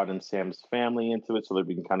that they brought in Sam's family into it, so that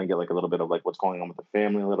we can kind of get like a little bit of like what's going on with the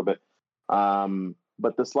family a little bit.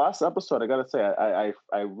 But this last episode, I gotta say, I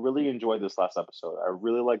really enjoyed this last episode. I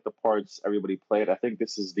really like the parts everybody played. I think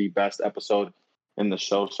this is the best episode in the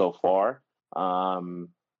show so far. And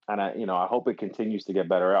I hope it continues to get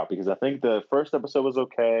better out, because I think the first episode was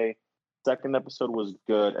okay, second episode was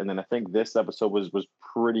good, and then I think this episode was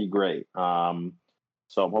pretty great. So I'm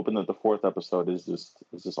hoping that the fourth episode is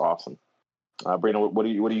just awesome. Brina, what are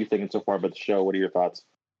you thinking so far about the show? What are your thoughts?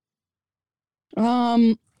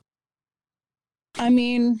 I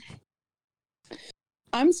mean,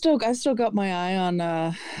 I still got my eye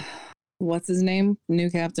on what's his name?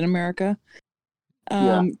 New Captain America.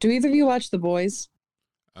 Do either of you watch The Boys?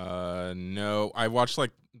 No. I watched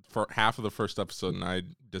like for half of the first episode and I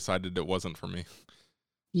decided it wasn't for me.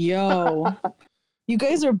 Yo. You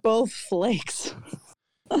guys are both flakes.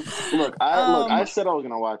 Look, I said I was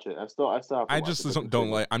gonna watch it. I still have to watch it.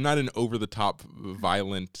 Don't like. I'm not an over the top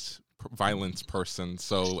violence person.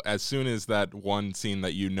 So as soon as that one scene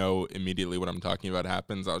that immediately what I'm talking about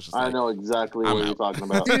happens, I was just I know exactly what you're talking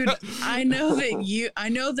about. Dude, I know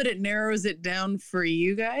that it narrows it down for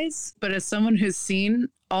you guys, but as someone who's seen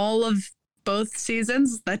all of both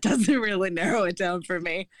seasons, that doesn't really narrow it down for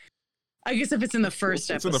me. I guess if it's in the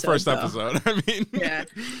first episode. It's in the first episode. I mean, yeah.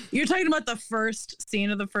 You're talking about the first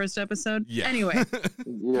scene of the first episode? Yeah. Anyway.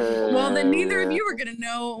 Well, then neither of you are going to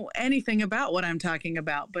know anything about what I'm talking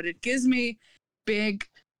about, but it gives me big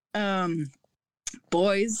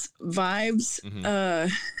boys vibes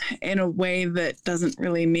in a way that doesn't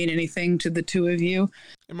really mean anything to the two of you.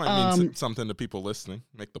 It might mean something to people listening.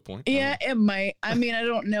 Make the point. Yeah, it might. I mean, I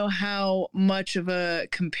don't know how much of a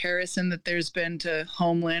comparison that there's been to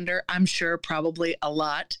Homelander. I'm sure probably a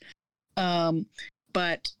lot.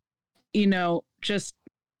 But, just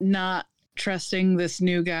not trusting this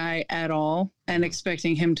new guy at all and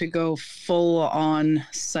expecting him to go full on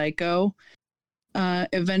psycho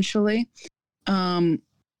eventually.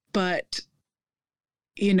 But,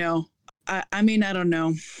 I mean, I don't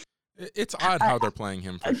know. It's odd how they're playing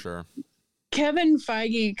him for sure. Kevin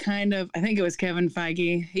Feige I think it was Kevin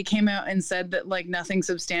Feige. He came out and said that like nothing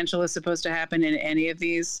substantial is supposed to happen in any of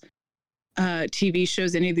these TV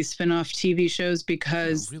shows, any of these spin-off TV shows,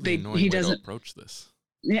 because he doesn't approach this.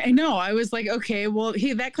 Yeah, I know. I was like, okay, well,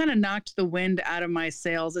 that kind of knocked the wind out of my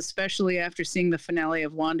sails, especially after seeing the finale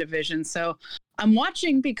of WandaVision. So I'm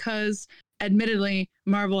watching because, admittedly,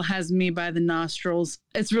 Marvel has me by the nostrils.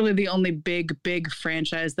 It's really the only big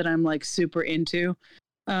franchise that I'm like super into.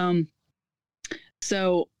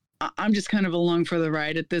 So I'm just kind of along for the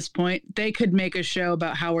ride at this point. They could make a show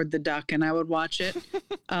about Howard the Duck and I would watch it.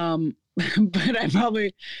 But I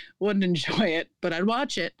probably wouldn't enjoy it, but I'd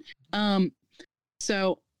watch it.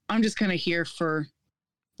 So I'm just kind of here for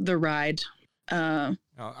the ride. I'll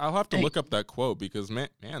have to look up that quote because man,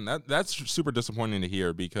 that's super disappointing to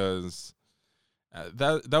hear, because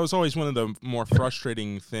that was always one of the more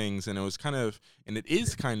frustrating things, and it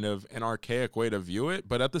is kind of an archaic way to view it,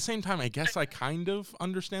 but at the same time, I guess I kind of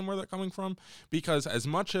understand where they're coming from, because as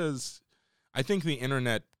much as I think the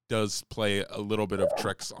internet does play a little bit of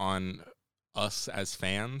tricks on us as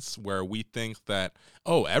fans, where we think that,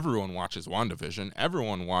 everyone watches WandaVision,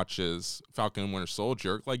 everyone watches Falcon and Winter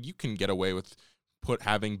Soldier, like you can get away with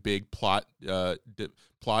having big plot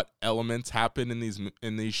elements happen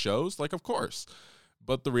in these shows, like of course,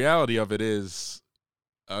 but the reality of it is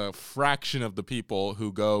a fraction of the people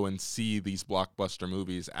who go and see these blockbuster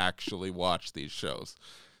movies actually watch these shows.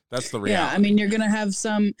 That's the reality. Yeah, I mean, you're gonna have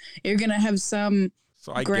some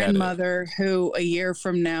so I grandmother who a year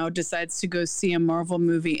from now decides to go see a Marvel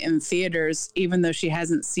movie in theaters, even though she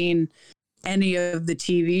hasn't seen any of the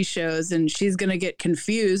TV shows, and she's going to get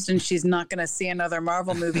confused, and she's not going to see another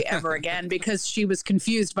Marvel movie ever again because she was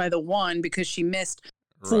confused by the one because she missed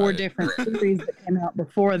 4 Right. different series that came out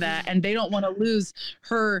before that, and they don't want to lose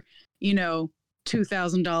her,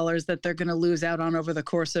 $2,000 that they're going to lose out on over the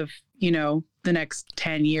course of, the next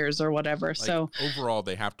 10 years or whatever. Like, So overall,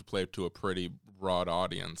 they have to play to a pretty broad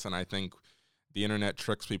audience, and I think the internet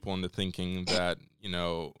tricks people into thinking that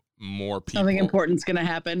more people, something important's going to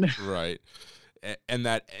happen. right, and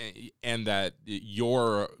that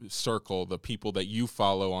your circle, the people that you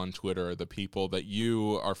follow on Twitter, the people that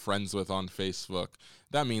you are friends with on Facebook,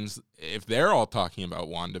 that means if they're all talking about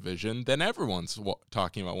WandaVision, then everyone's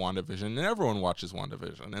talking about WandaVision, and everyone watches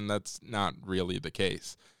WandaVision, and that's not really the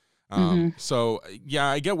case. So yeah,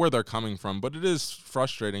 I get where they're coming from, but it is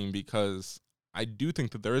frustrating because I do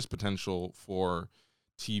think that there is potential for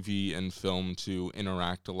TV and film to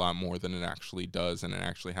interact a lot more than it actually does and it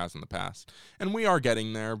actually has in the past. And we are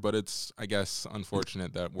getting there, but it's, I guess,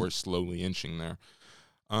 unfortunate that we're slowly inching there.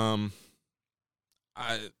 All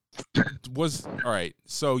right.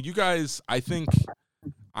 So you guys, I think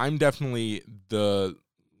I'm definitely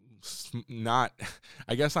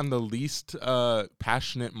I guess I'm the least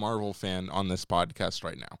passionate Marvel fan on this podcast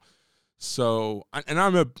right now. So, and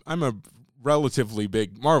I'm a relatively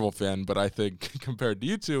big Marvel fan, but I think compared to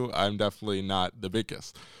you two, I'm definitely not the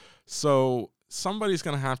biggest. So somebody's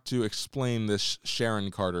going to have to explain this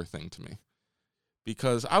Sharon Carter thing to me,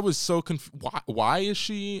 because I was so confused. Why is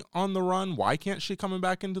she on the run? Why can't she come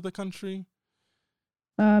back into the country?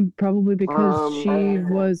 Probably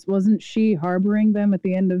because wasn't she harboring them at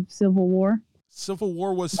the end of Civil War? Civil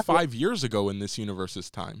War was 5 years ago in this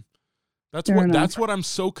universe's time. Fair enough. That's what I'm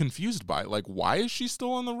so confused by. Like, why is she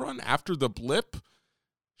still on the run after the blip?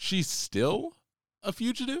 She's still a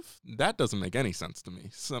fugitive? That doesn't make any sense to me.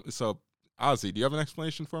 So Ozzy, do you have an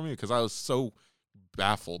explanation for me? Because I was so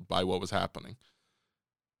baffled by what was happening.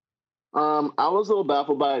 I was a little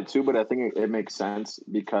baffled by it too, but I think it makes sense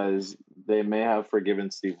because they may have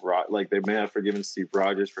forgiven Steve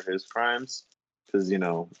Rogers for his crimes because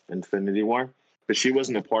Infinity War, but she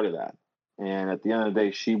wasn't a part of that. And at the end of the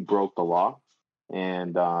day, she broke the law,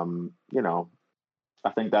 and I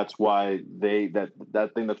think that's why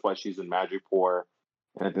that's why she's in Madripoor,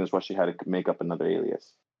 and I think that's why she had to make up another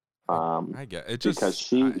alias. I get it, just because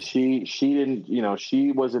she didn't,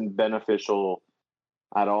 she wasn't beneficial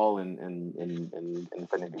at all in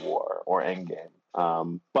Infinity War or Endgame.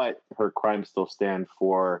 But her crimes still stand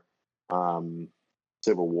for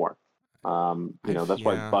Civil War. That's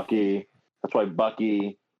why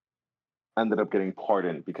Bucky ended up getting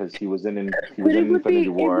pardoned because he was in Infinity War.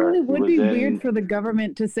 It really would be weird for the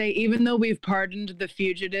government to say, even though we've pardoned the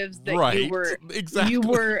fugitives, that right, you were exactly.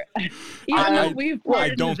 even though we've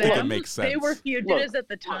pardoned I don't them, think it makes sense. They were fugitives at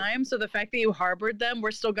the time, so the fact that you harbored them,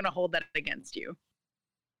 we're still going to hold that against you.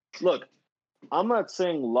 Look, I'm not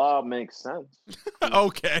saying law makes sense.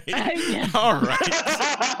 Okay. All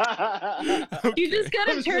right. You just got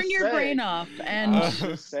to turn your brain off, and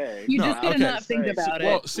you just got to not think about it.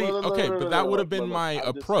 Well, see, okay, but that would have been my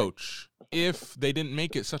approach if they didn't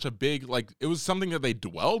make it such a big, it was something that they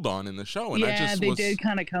dwelled on in the show. And they did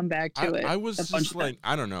kind of come back to it. I was just like,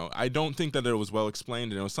 I don't know. I don't think that it was well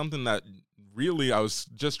explained, and it was something that really I was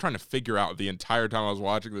just trying to figure out the entire time I was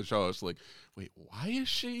watching the show. I was like, wait, why is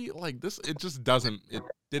she like this? It just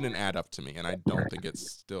didn't add up to me, and I don't think it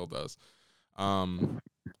still does.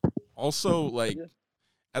 Also,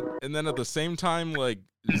 and then at the same time,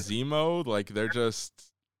 Zemo, they're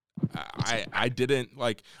just, I didn't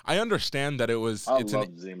I understand that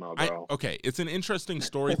Zemo, bro. It's an interesting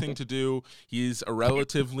story thing to do. He's a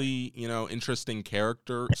relatively, interesting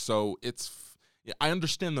character, so I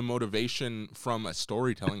understand the motivation from a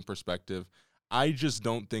storytelling perspective. I just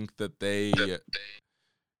don't think that they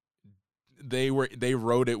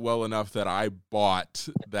wrote it well enough that I bought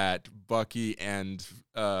that Bucky and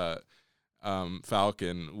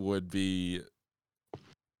Falcon would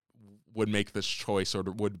make this choice or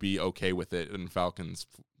would be okay with it in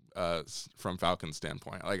from Falcon's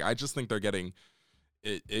standpoint. I just think they're getting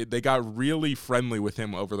they got really friendly with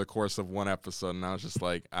him over the course of one episode, and I was just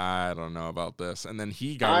like, I don't know about this. And then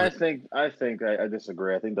he got. I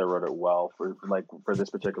disagree. I think they wrote it well for this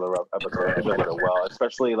particular episode. I think they wrote it well,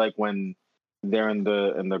 especially when they're in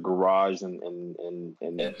the garage and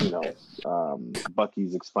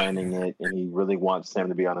Bucky's explaining it, and he really wants Sam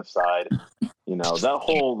to be on his side. That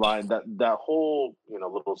whole line, that whole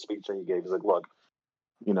little speech that he gave is like, look.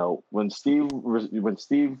 When Steve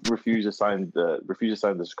refused to sign the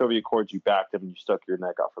Sokovia Accords, you backed him and you stuck your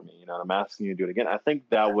neck out for me. And I'm asking you to do it again. I think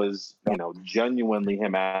that was, genuinely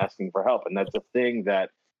him asking for help. And that's the thing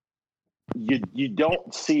that you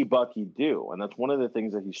don't see Bucky do, and that's one of the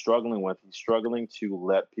things that he's struggling with. He's struggling to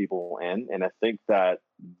let people in, and I think that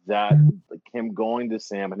like him going to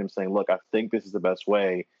Sam and him saying, "Look, I think this is the best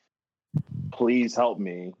way. Please help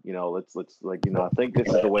me. Let's like I think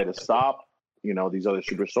this is the way to stop these other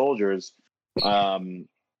super soldiers."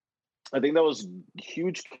 I think that was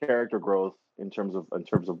huge character growth in terms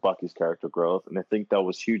of Bucky's character growth, and I think that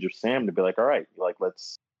was huge of Sam to be like, "All right,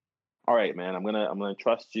 all right, man, I'm gonna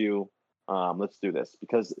trust you. Let's do this,"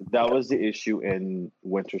 because that was the issue in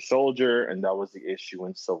Winter Soldier, and that was the issue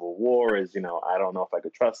in Civil War. Is I don't know if I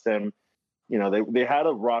could trust him. They had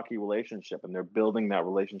a rocky relationship, and they're building that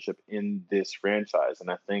relationship in this franchise,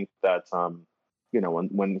 and I think that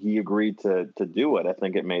when he agreed to do it, I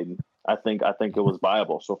think it was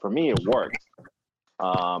viable. So for me, it worked.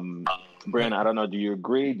 Brandon, I don't know. Do you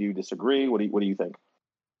agree? Do you disagree? What do you think?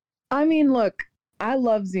 I mean, look, I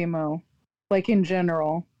love Zemo, like in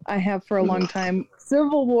general. I have for a long time.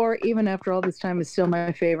 Civil War, even after all this time, is still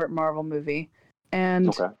my favorite Marvel movie.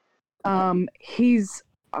 And he's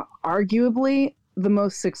arguably the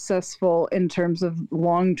most successful in terms of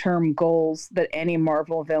long-term goals that any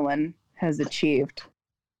Marvel villain has achieved.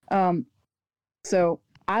 So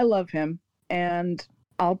I love him, and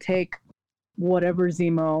I'll take whatever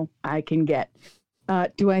Zemo I can get.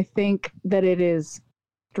 Do I think that it is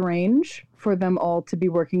strange for them all to be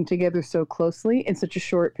working together so closely in such a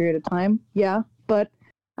short period of time? Yeah, but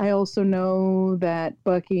I also know that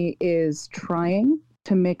Bucky is trying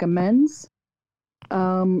to make amends.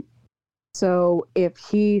 So if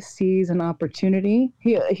he sees an opportunity,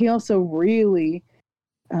 he also really,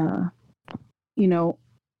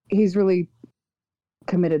 he's really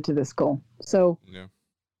committed to this goal. So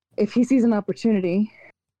if he sees an opportunity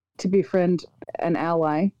to befriend an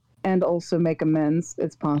ally and also make amends,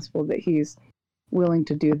 it's possible that he's willing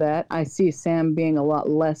to do that. I see Sam being a lot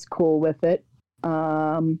less cool with it.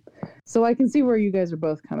 So I can see where you guys are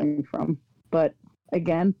both coming from. But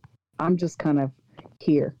again, I'm just kind of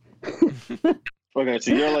here. Okay,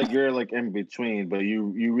 so you're like in between, but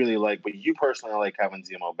you personally like having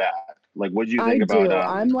Zemo back. Like, what do you think about?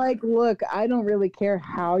 I'm like, look, I don't really care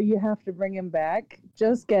how you have to bring him back.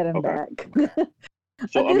 Just get him back.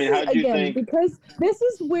 So I mean, how do you think? Because this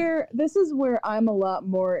is where I'm a lot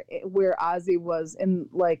more where Ozzy was in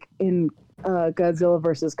Godzilla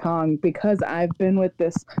versus Kong, because I've been with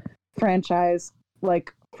this franchise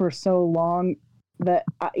like for so long that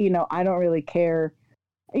I don't really care.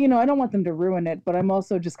 I don't want them to ruin it, but I'm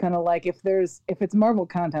also just kind of like, if it's Marvel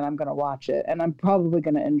content, I'm gonna watch it, and I'm probably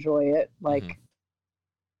gonna enjoy it.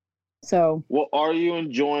 So. Well, are you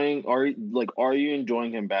enjoying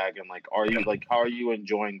him back, and how are you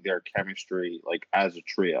enjoying their chemistry as a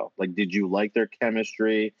trio? Like, did you like their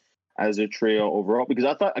chemistry as a trio overall?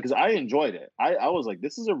 Because I enjoyed it. I was like,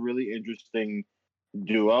 this is a really interesting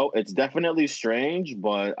duo. It's definitely strange,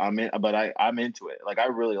 but I'm into it. Like, I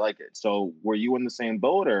really like it. So were you in the same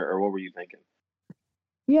boat, or what were you thinking?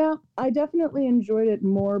 Yeah, I definitely enjoyed it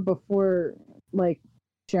more before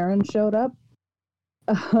Sharon showed up.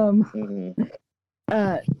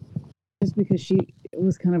 Just because she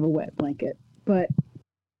was kind of a wet blanket. But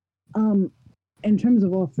in terms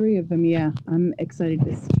of all three of them, yeah, I'm excited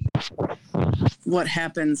to see what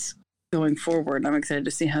happens going forward. I'm excited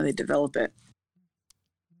to see how they develop it.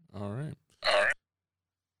 All right.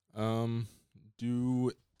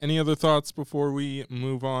 Do any other thoughts before we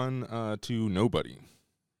move on to Nobody?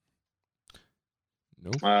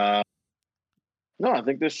 No. No, I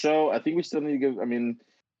think this show. I think we still need to give. I mean,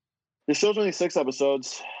 the show's only 6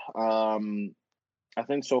 episodes. I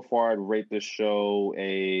think so far I'd rate this show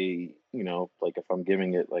if I'm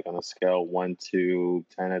giving it on a scale 1 to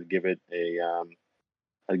 10, I'd give it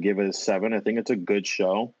a 7. I think it's a good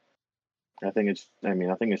show. I think it's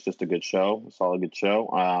just a good show, a solid good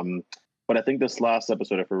show. But I think this last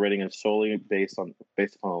episode, if we're rating it solely based upon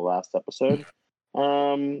the last episode,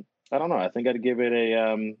 I don't know. I think I'd give it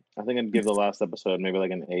the last episode maybe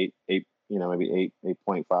an 8, maybe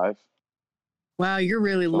 8.5. Wow, you're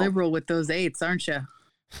really liberal with those 8s, aren't you?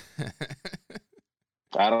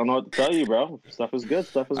 I don't know what to tell you, bro. Stuff is good.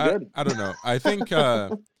 I don't know. I think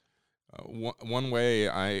one way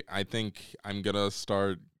I think I'm gonna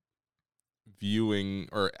start viewing,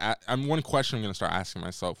 one question I'm gonna start asking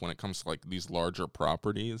myself when it comes to these larger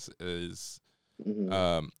properties is,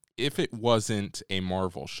 if it wasn't a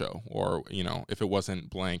Marvel show, or if it wasn't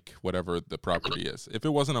blank, whatever the property is, if it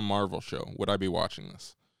wasn't a Marvel show, would I be watching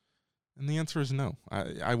this? And the answer is no.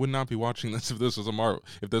 I would not be watching this if this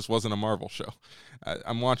wasn't a Marvel show.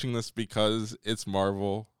 I'm watching this because it's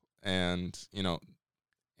Marvel, and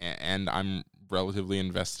and I'm relatively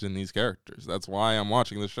invested in these characters. That's why I'm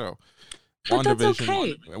watching the show. But that's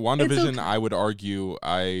okay. WandaVision, okay. I would argue,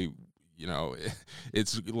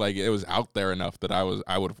 it's like it was out there enough that I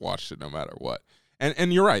would have watched it no matter what.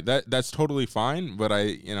 And you're right, that's totally fine. But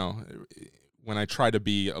when I try to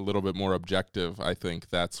be a little bit more objective, I think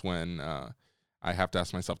that's when I have to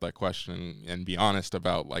ask myself that question and be honest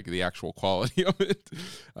about like the actual quality of it.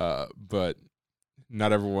 But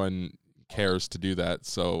not everyone cares to do that.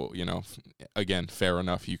 So, again, fair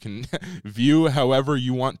enough. You can view however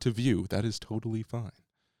you want to view. That is totally fine.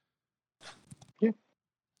 Yeah.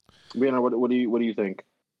 Brianna, what do you think?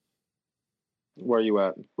 Where are you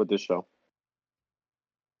at with this show?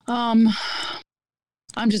 I'm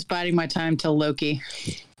just biding my time till Loki.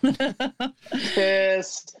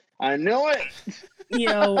 Pissed. I knew it.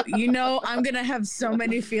 I'm gonna have so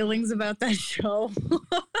many feelings about that show.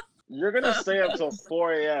 You're gonna stay up till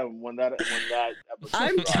 4 a.m. when that episode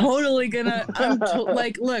I'm drops. Totally gonna.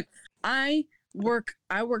 Look, I work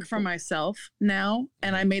for myself now,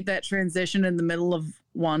 and I made that transition in the middle of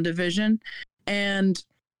WandaVision, and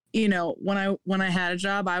when I had a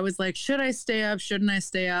job, I was like, should I stay up? Shouldn't I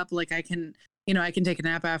stay up? Like I can take a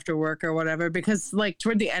nap after work or whatever, because like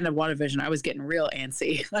toward the end of WandaVision, I was getting real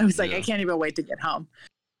antsy. I was like, I can't even wait to get home.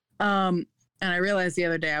 And I realized the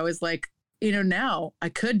other day, I was like, now I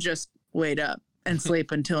could just wait up and sleep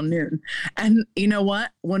until noon. And you know what?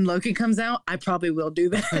 When Loki comes out, I probably will do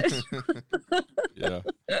that. Yeah.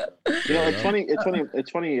 It's funny.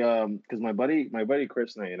 Because my buddy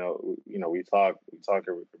Chris and I, we talk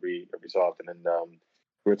every so often, and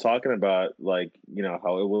we were talking about like,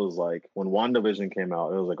 how it was like when WandaVision came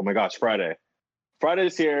out, it was like, oh my gosh,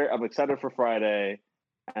 Friday's here. I'm excited for Friday.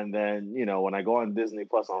 And then, when I go on Disney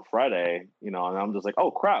Plus on Friday, and I'm just like, oh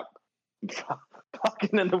crap.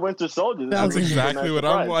 Fucking in the Winter Soldier. That's exactly what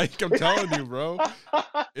I'm like. I'm telling you, bro.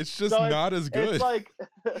 It's just not as good. It's like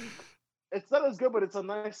it's not as good, but it's a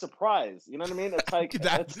nice surprise. You know what I mean? It's like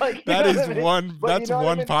that's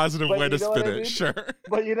one positive way to spin it. Sure.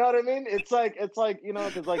 But you know what I mean? It's like because it's like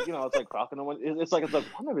Falcon and it's like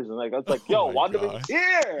WandaVision. Like it's like, yo, WandaVision's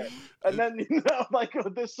here, and then like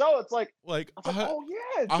with this show, it's like oh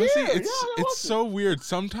yeah, it's honestly, here. it's so weird.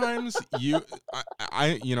 Sometimes you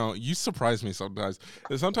surprise me.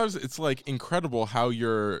 Sometimes it's like incredible how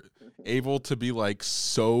you're able to be like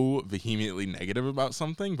so vehemently negative about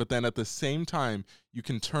something, but then at the same time you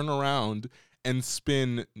can turn around and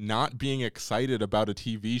spin not being excited about a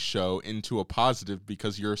TV show into a positive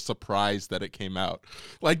because you're surprised that it came out.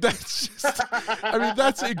 Like that's just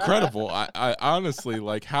that's incredible. I honestly,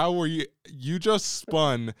 like, how were you just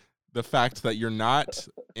spun the fact that you're not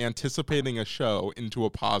anticipating a show into a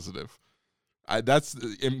positive. That's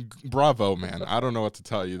bravo, man. I don't know what to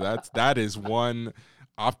tell you. That is one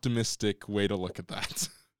optimistic way to look at that.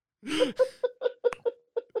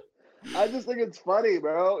 I just think it's funny,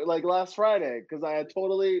 bro. Like last Friday, because I had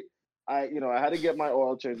to get my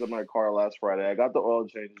oil changed in my car last Friday. I got the oil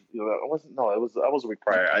change. It was a week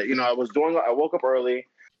prior. I woke up early,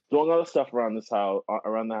 doing all the stuff around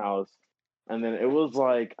the house, and then it was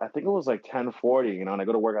like, I think it was like 10:40, and I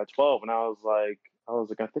go to work at 12, and I was like,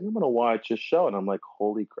 I think I'm gonna watch this show, and I'm like,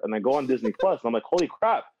 holy crap! And I go on Disney Plus, and I'm like, holy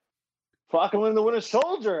crap! Falcon and the Winter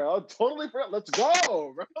Soldier. I totally forgot. Let's go,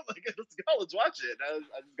 bro. Like, let's go. Let's watch it. I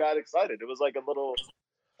just got excited. It was like it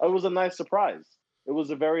was a nice surprise. It was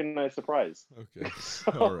a very nice surprise. Okay.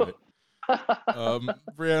 All right.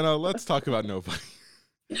 Brianna, let's talk about Nobody.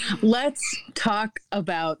 Let's talk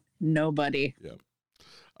about Nobody. Yeah.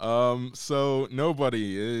 So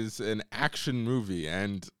Nobody is an action movie,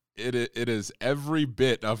 and it is every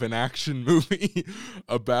bit of an action movie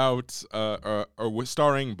about or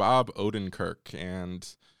starring Bob Odenkirk. And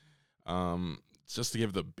just to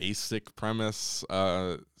give the basic premise,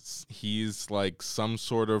 he's like some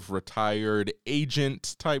sort of retired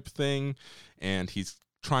agent type thing, and he's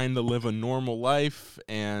trying to live a normal life,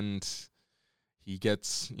 and he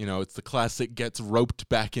gets, it's the classic gets roped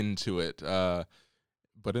back into it.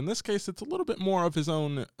 But in this case, it's a little bit more of his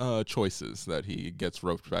own choices that he gets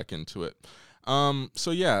roped back into it.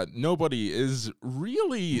 So yeah, Nobody is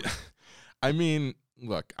really, I mean,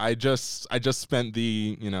 look, I just spent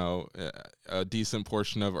the, a decent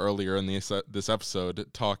portion of earlier in this episode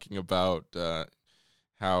talking about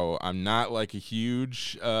how I'm not like a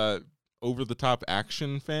huge over-the-top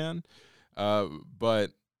action fan.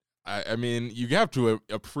 But I mean, you have to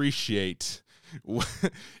appreciate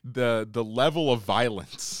the level of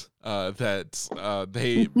violence that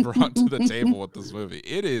they brought to the table with this movie.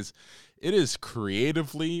 It is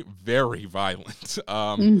creatively very violent,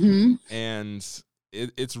 and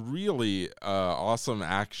it's really awesome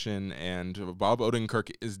action. And Bob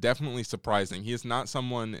Odenkirk is definitely surprising. He is not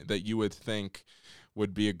someone that you would think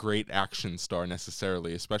would be a great action star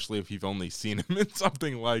necessarily, especially if you've only seen him in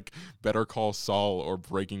something like Better Call Saul or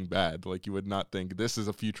Breaking Bad. Like, you would not think this is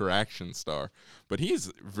a future action star, but he's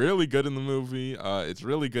really good in the movie. It's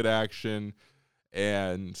really good action,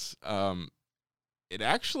 and it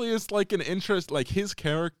actually is like an interest, like his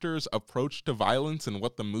character's approach to violence and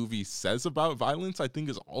what the movie says about violence, I think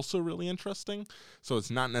is also really interesting. So it's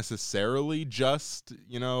not necessarily just,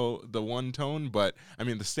 the one tone, but I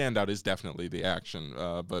mean, the standout is definitely the action.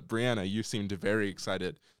 But Brianna, you seemed very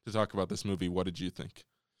excited to talk about this movie. What did you think?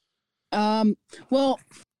 Well,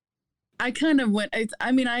 I kind of went,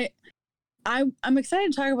 I'm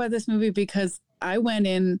excited to talk about this movie because I went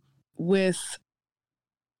in with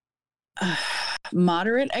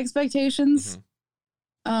moderate expectations.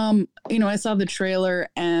 I saw the trailer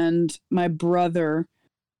and my brother,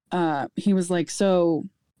 he was like, so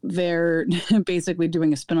they're basically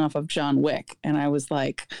doing a spinoff of John Wick. And I was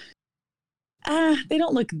like, they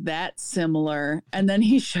don't look that similar. And then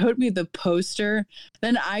he showed me the poster.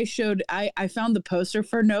 Then I found the poster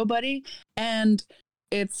for Nobody, and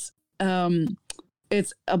it's a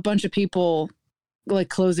bunch of people like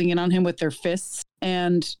closing in on him with their fists,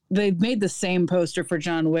 and they made the same poster for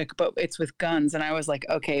John Wick, but it's with guns. And I was like,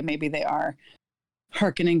 okay, maybe they are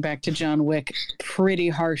hearkening back to John Wick pretty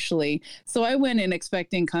harshly. So I went in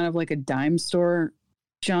expecting kind of like a dime store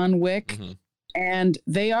John Wick, and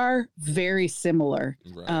they are very similar,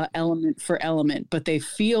 right, element for element, but they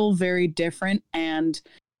feel very different. And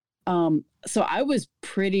so I was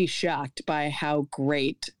pretty shocked by how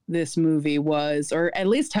great this movie was, or at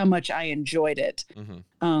least how much I enjoyed it.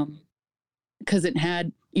 Because it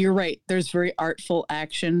had, you're right, there's very artful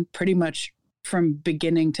action pretty much from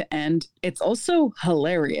beginning to end. It's also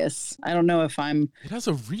hilarious. I don't know if it has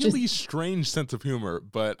a really strange sense of humor,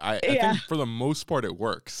 but I think for the most part it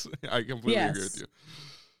works. I completely agree with you.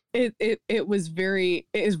 It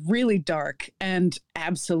is really dark and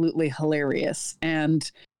absolutely hilarious.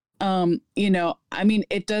 And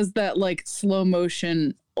it does that like slow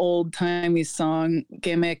motion old timey song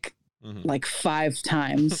gimmick like 5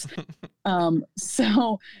 times.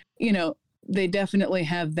 So they definitely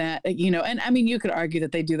have that, and I mean, you could argue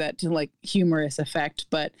that they do that to like humorous effect,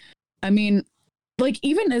 but I mean, like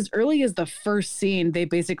even as early as the first scene, they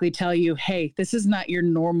basically tell you, hey, this is not your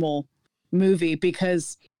normal movie,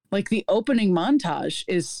 because like the opening montage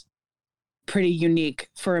is pretty unique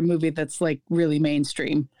for a movie that's like really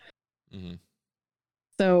mainstream.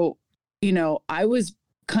 So, I was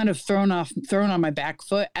kind of thrown on my back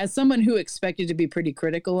foot as someone who expected to be pretty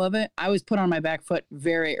critical of it. I was put on my back foot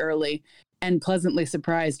very early and pleasantly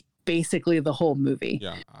surprised basically the whole movie.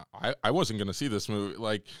 Yeah, I wasn't going to see this movie.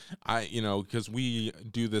 Like, because we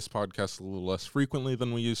do this podcast a little less frequently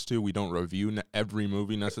than we used to. We don't review every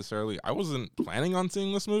movie necessarily. I wasn't planning on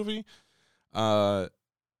seeing this movie.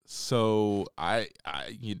 So I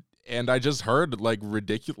just heard like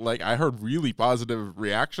ridiculous, like I heard really positive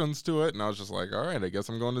reactions to it, and I was just like, all right, I guess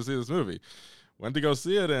I'm going to see this movie. Went to go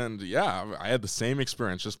see it, and yeah, I had the same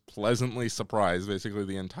experience, just pleasantly surprised basically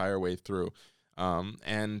the entire way through.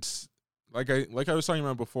 And like I was talking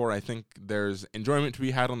about before, I think there's enjoyment to be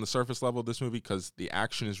had on the surface level of this movie because the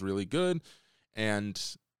action is really good, and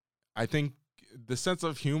I think the sense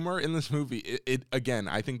of humor in this movie, it again,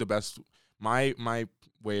 I think the best, my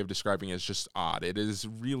way of describing it is just odd. It is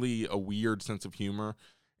really a weird sense of humor,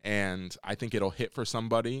 and I think it'll hit for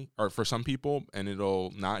somebody or for some people, and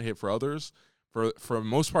it'll not hit for others. For the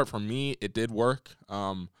most part, for me, it did work.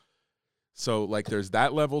 So like there's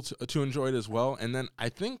that level to enjoy it as well. And then I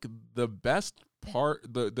think the best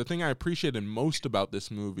part, the thing I appreciated most about this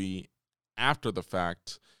movie after the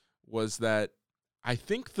fact was that I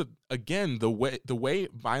think that, again, the way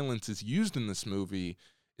violence is used in this movie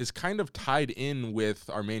is kind of tied in with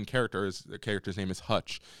our main character. The character's name is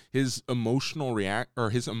Hutch. His emotional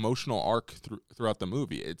his emotional arc throughout the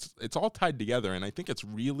movie. It's all tied together, and I think it's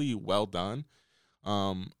really well done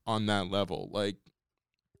on that level. Like,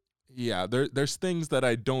 yeah, there's things that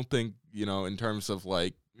I don't think, in terms of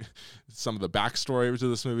like some of the backstory to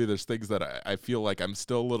this movie, there's things that I feel like I'm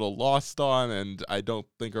still a little lost on and I don't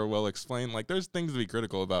think are well explained. Like, there's things to be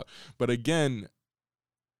critical about. But again,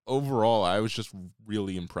 overall, I was just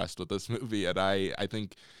really impressed with this movie, and I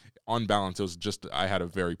think on balance, it was just, I had a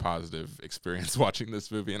very positive experience watching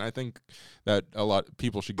this movie, and I think that a lot of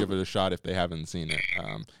people should give it a shot if they haven't seen it.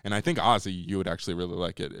 And I think, Ozzy, you would actually really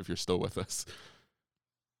like it if you're still with us.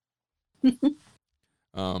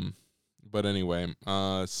 But anyway,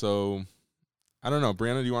 so I don't know,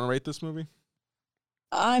 Brianna, do you want to rate this movie?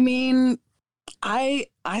 I mean, I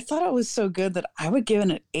thought it was so good that I would give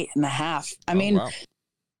it an 8.5. I mean, wow.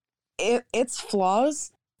 Its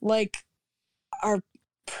flaws, like, are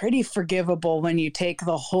pretty forgivable when you take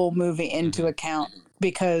the whole movie into account,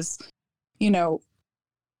 because, you know,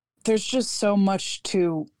 there's just so much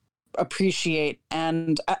to appreciate.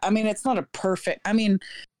 And I mean, it's not a perfect, I mean,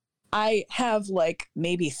 I have like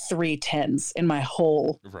maybe 3 10s in my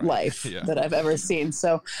whole life that I've ever seen.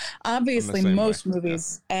 So obviously most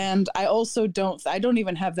movies, and I also I don't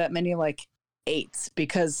even have that many like 8s,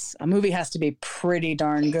 because a movie has to be pretty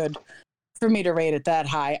darn good for me to rate it that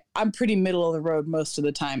high. I'm pretty middle of the road most of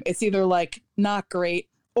the time. It's either like not great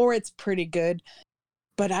or it's pretty good.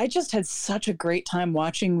 But I just had such a great time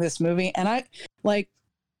watching this movie. And I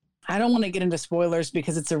don't want to get into spoilers,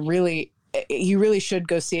 because it's you really should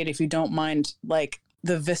go see it if you don't mind like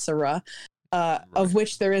the viscera, of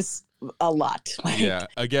which there is a lot. Like, yeah.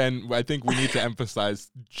 Again, I think we need to emphasize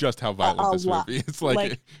just how violent this movie is. It's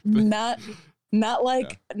like not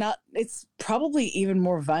it's probably even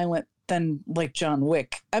more violent than like John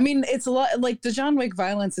Wick. I mean, it's a lot like the John Wick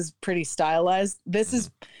violence is pretty stylized. This is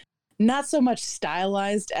not so much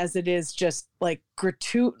stylized as it is just like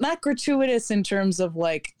not gratuitous in terms of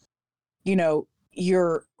like, you know,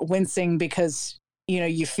 you're wincing because, you know,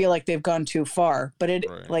 you feel like they've gone too far, but it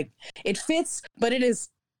like it fits, but it is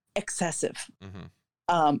excessive.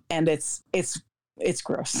 And it's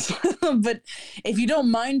gross. But if you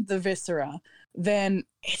don't mind the viscera, then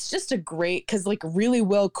it's just a great, because like really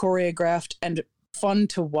well choreographed and fun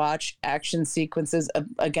to watch action sequences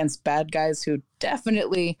against bad guys who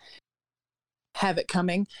definitely have it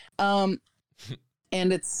coming. And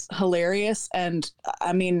it's hilarious. And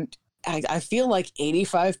I mean, I feel like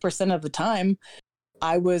 85% of the time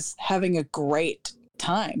I was having a great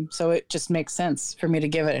time. So it just makes sense for me to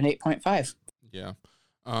give it an 8.5. Yeah.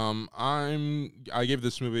 I gave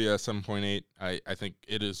this movie a 7.8. I think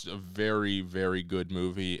it is a very, very good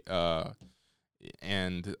movie.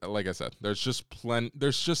 And like I said, there's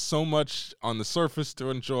just so much on the surface to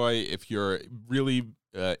enjoy if you're really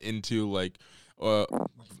into like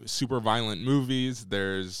super violent movies.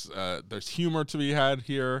 There's humor to be had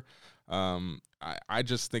here. I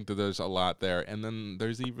just think that there's a lot there, and then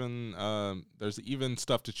there's even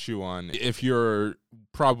stuff to chew on if you're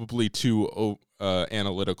probably too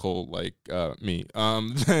analytical like me.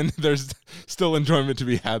 Then there's still enjoyment to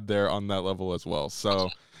be had there on that level as well. So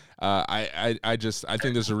I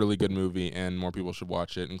think this is a really good movie, and more people should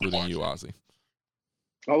watch it, including you, Ozzy.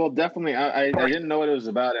 Oh well, definitely. I didn't know what it was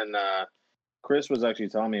about, and Chris was actually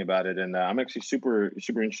telling me about it, and I'm actually super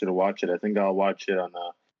interested to watch it. I think I'll watch it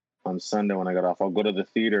on Sunday when I get off. I'll go to the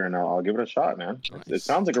theater and I'll give it a shot, man. Nice. It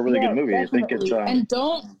sounds like a really good movie. Definitely. I think it's and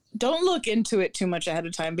don't look into it too much ahead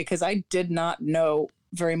of time, because I did not know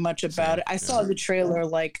very much about it. I saw the trailer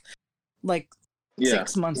like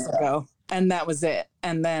 6 months ago, and that was it.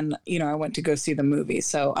 And then, you know, I went to go see the movie,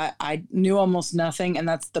 so I knew almost nothing, and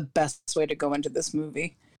that's the best way to go into this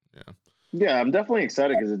movie. Yeah, I'm definitely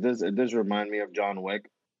excited because it does remind me of John Wick.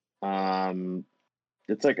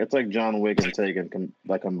 It's like John Wick and Taken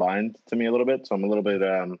combined to me a little bit, so I'm a little bit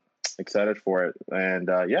excited for it. And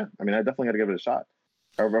yeah, I mean, I definitely got to give it a shot.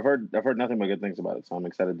 I've heard nothing but good things about it, so I'm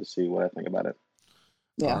excited to see what I think about it.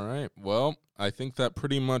 Yeah. All right. Well, I think that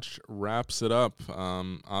pretty much wraps it up.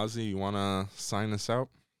 Ozzy, you want to sign us out?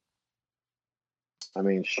 I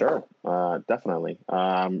mean, sure, definitely.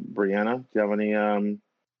 Brianna, do you have any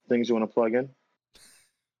things you want to plug in?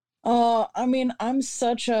 I mean, I'm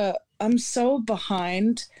so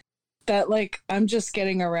behind that, like, I'm just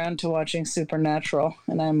getting around to watching Supernatural,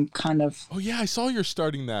 and I'm kind of... Oh, yeah, I saw you're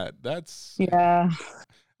starting that. That's... Yeah.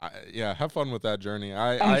 Yeah, have fun with that journey.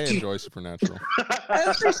 I enjoy Supernatural.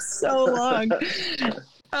 After so long.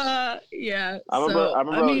 Yeah. I remember I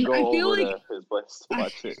mean, go over like... to his place to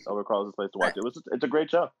watch it, over Carl's place to watch it. It's a great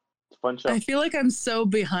show. It's a fun show. I feel like I'm so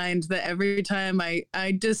behind that every time I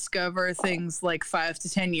discover things like 5 to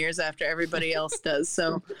 10 years after everybody else does.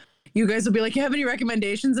 So you guys will be like, you have any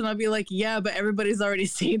recommendations? And I'll be like, yeah, but everybo's already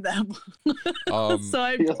seen them. So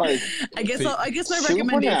I guess my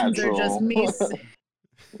recommendations are just me.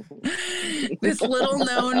 This little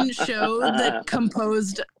known show that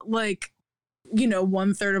composed like, you know,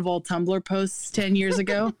 1/3 of all Tumblr posts 10 years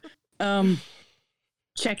ago.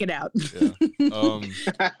 Check it out.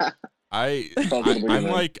 Yeah.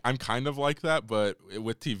 I'm kind of like that, but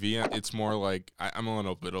with TV, it's more like I'm a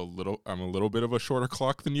little bit of a shorter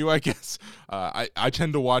clock than you, I guess. I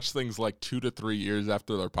tend to watch things like 2 to 3 years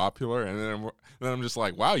after they're popular, and then I'm just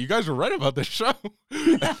like, wow, you guys are right about this show.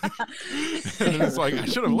 And it's like, I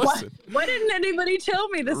should have listened. Why didn't anybody tell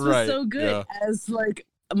me this was so good? Yeah. As like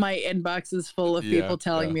my inbox is full of people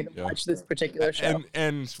telling me to watch this particular show.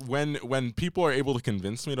 And when people are able to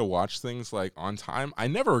convince me to watch things like on time, I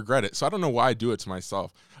never regret it. So I don't know why I do it to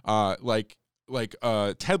myself. Like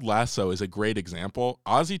Ted Lasso is a great example.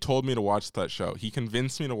 Ozzy told me to watch that show. He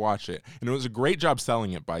convinced me to watch it, and it was a great job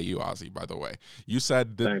selling it by you, Ozzy. By the way, you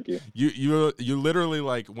said that. Thank you. You literally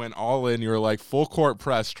like went all in. You were like full court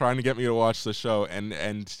press trying to get me to watch the show,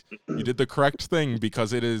 and you did the correct thing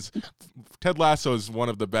because it is Ted Lasso is one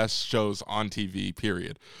of the best shows on TV.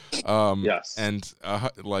 Period. Yes. And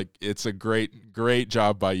like it's a great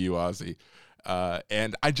job by you, Ozzy.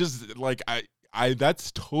 And I just like I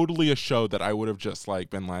that's totally a show that I would have just like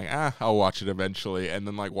been like, I'll watch it eventually, and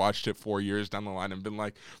then like watched it 4 years down the line and been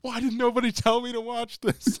like, why did nobody tell me to watch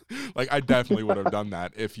this? Like I definitely would have done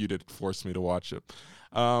that if you did force me to watch it.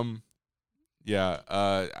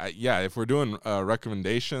 If we're doing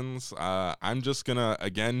recommendations, I'm just gonna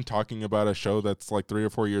again talking about a show that's like 3 or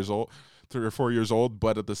 4 years old,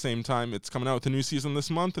 but at the same time it's coming out with a new season this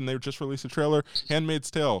month, and they just released a trailer, Handmaid's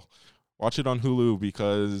Tale. Watch it on Hulu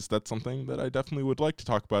because that's something that I definitely would like to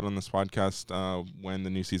talk about on this podcast when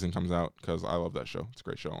the new season comes out, because I love that show. It's a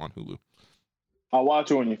great show on Hulu. I'll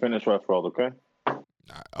watch it when you finish Westworld, okay?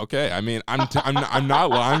 Okay. I mean, I'm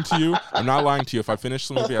not lying to you. I'm not lying to you. If I finish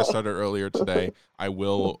the movie I started earlier today, I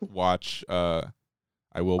will watch. The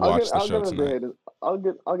show tonight. I'll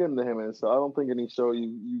get into him, and so I don't think any show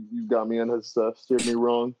you got me on has steered me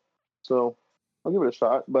wrong. So I'll give it a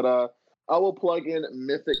shot, but I will plug in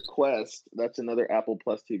Mythic Quest. That's another Apple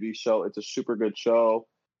Plus TV show. It's a super good show.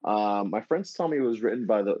 My friends tell me it was written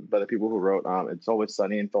by the people who wrote It's Always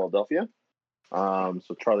Sunny in Philadelphia.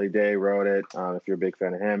 So Charlie Day wrote it. If you're a big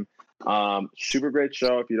fan of him, super great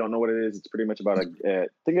show. If you don't know what it is, it's pretty much about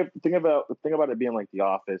think about it being like The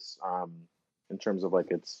Office. In terms of like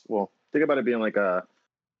think about it being like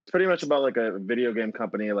it's pretty much about like a video game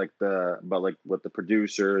company, about what the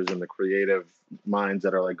producers and the creative minds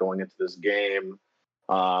that are like going into this game.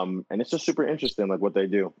 And it's just super interesting, like what they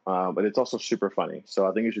do. But it's also super funny. So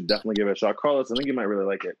I think you should definitely give it a shot. Carlos, I think you might really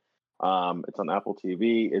like it. It's on Apple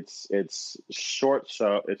TV. It's short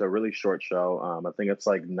show. It's a really short show. I think it's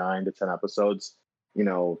like 9 to 10 episodes,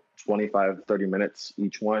 25, 30 minutes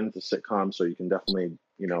each one. It's a sitcom. So you can definitely,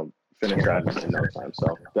 finish that in no time.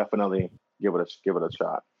 So definitely give it a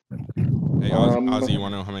shot. Hey, Ozzy, you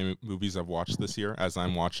want to know how many movies I've watched this year? As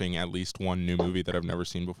I'm watching at least one new movie that I've never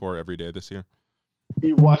seen before every day this year.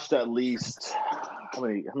 You watched at least how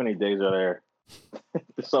many days are there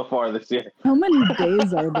so far this year? How many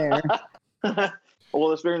days are there?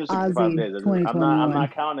 Well, it's 365 days. I'm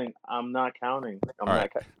not counting. I'm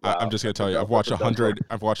just gonna tell you, I've watched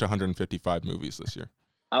 155 movies this year.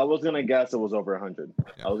 I was gonna guess it was over 100.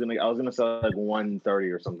 Yeah. I was gonna say like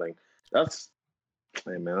 130 or something.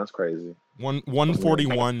 Hey man, that's crazy.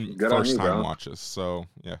 141 Good first on you, time bro. watches. So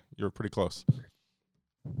yeah, you're pretty close.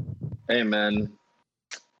 Hey man,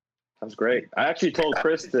 that's great. I actually told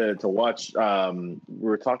Chris to watch. We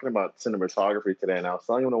were talking about cinematography today, and I was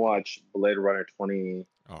telling him to watch Blade Runner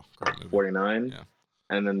 2049, Yeah.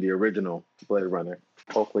 and then the original Blade Runner.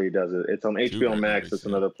 Hopefully he does it. It's on HBO Max. That's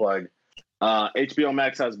another plug. HBO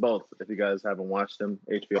Max has both. If you guys haven't watched them,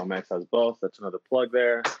 HBO Max has both. That's another plug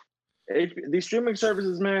there. These streaming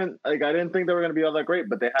services, man, like I didn't think they were going to be all that great,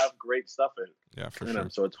 but they have great stuff in it. Yeah, for sure.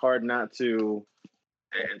 So it's hard not to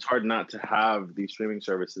have these streaming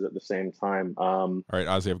services at the same time. All right,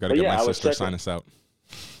 Ozzy, I've got to get my sister to sign us out.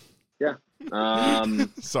 Yeah.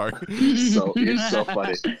 Sorry. You're so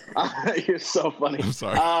funny. You're so funny. I'm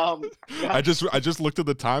sorry. I just looked at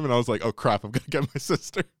the time and I was like, oh crap, I've got to get my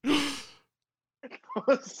sister.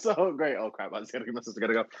 So great. Oh crap, I just gotta get my sister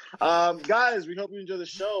go. Guys, we hope you enjoy the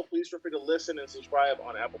show. Please feel free to listen and subscribe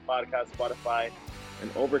on Apple Podcasts, Spotify, and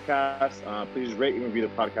Overcast. Please rate and review the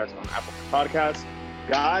podcast on Apple Podcasts.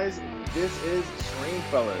 Guys, this is Screen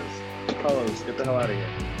Fellas. Fellas, get the hell out of here.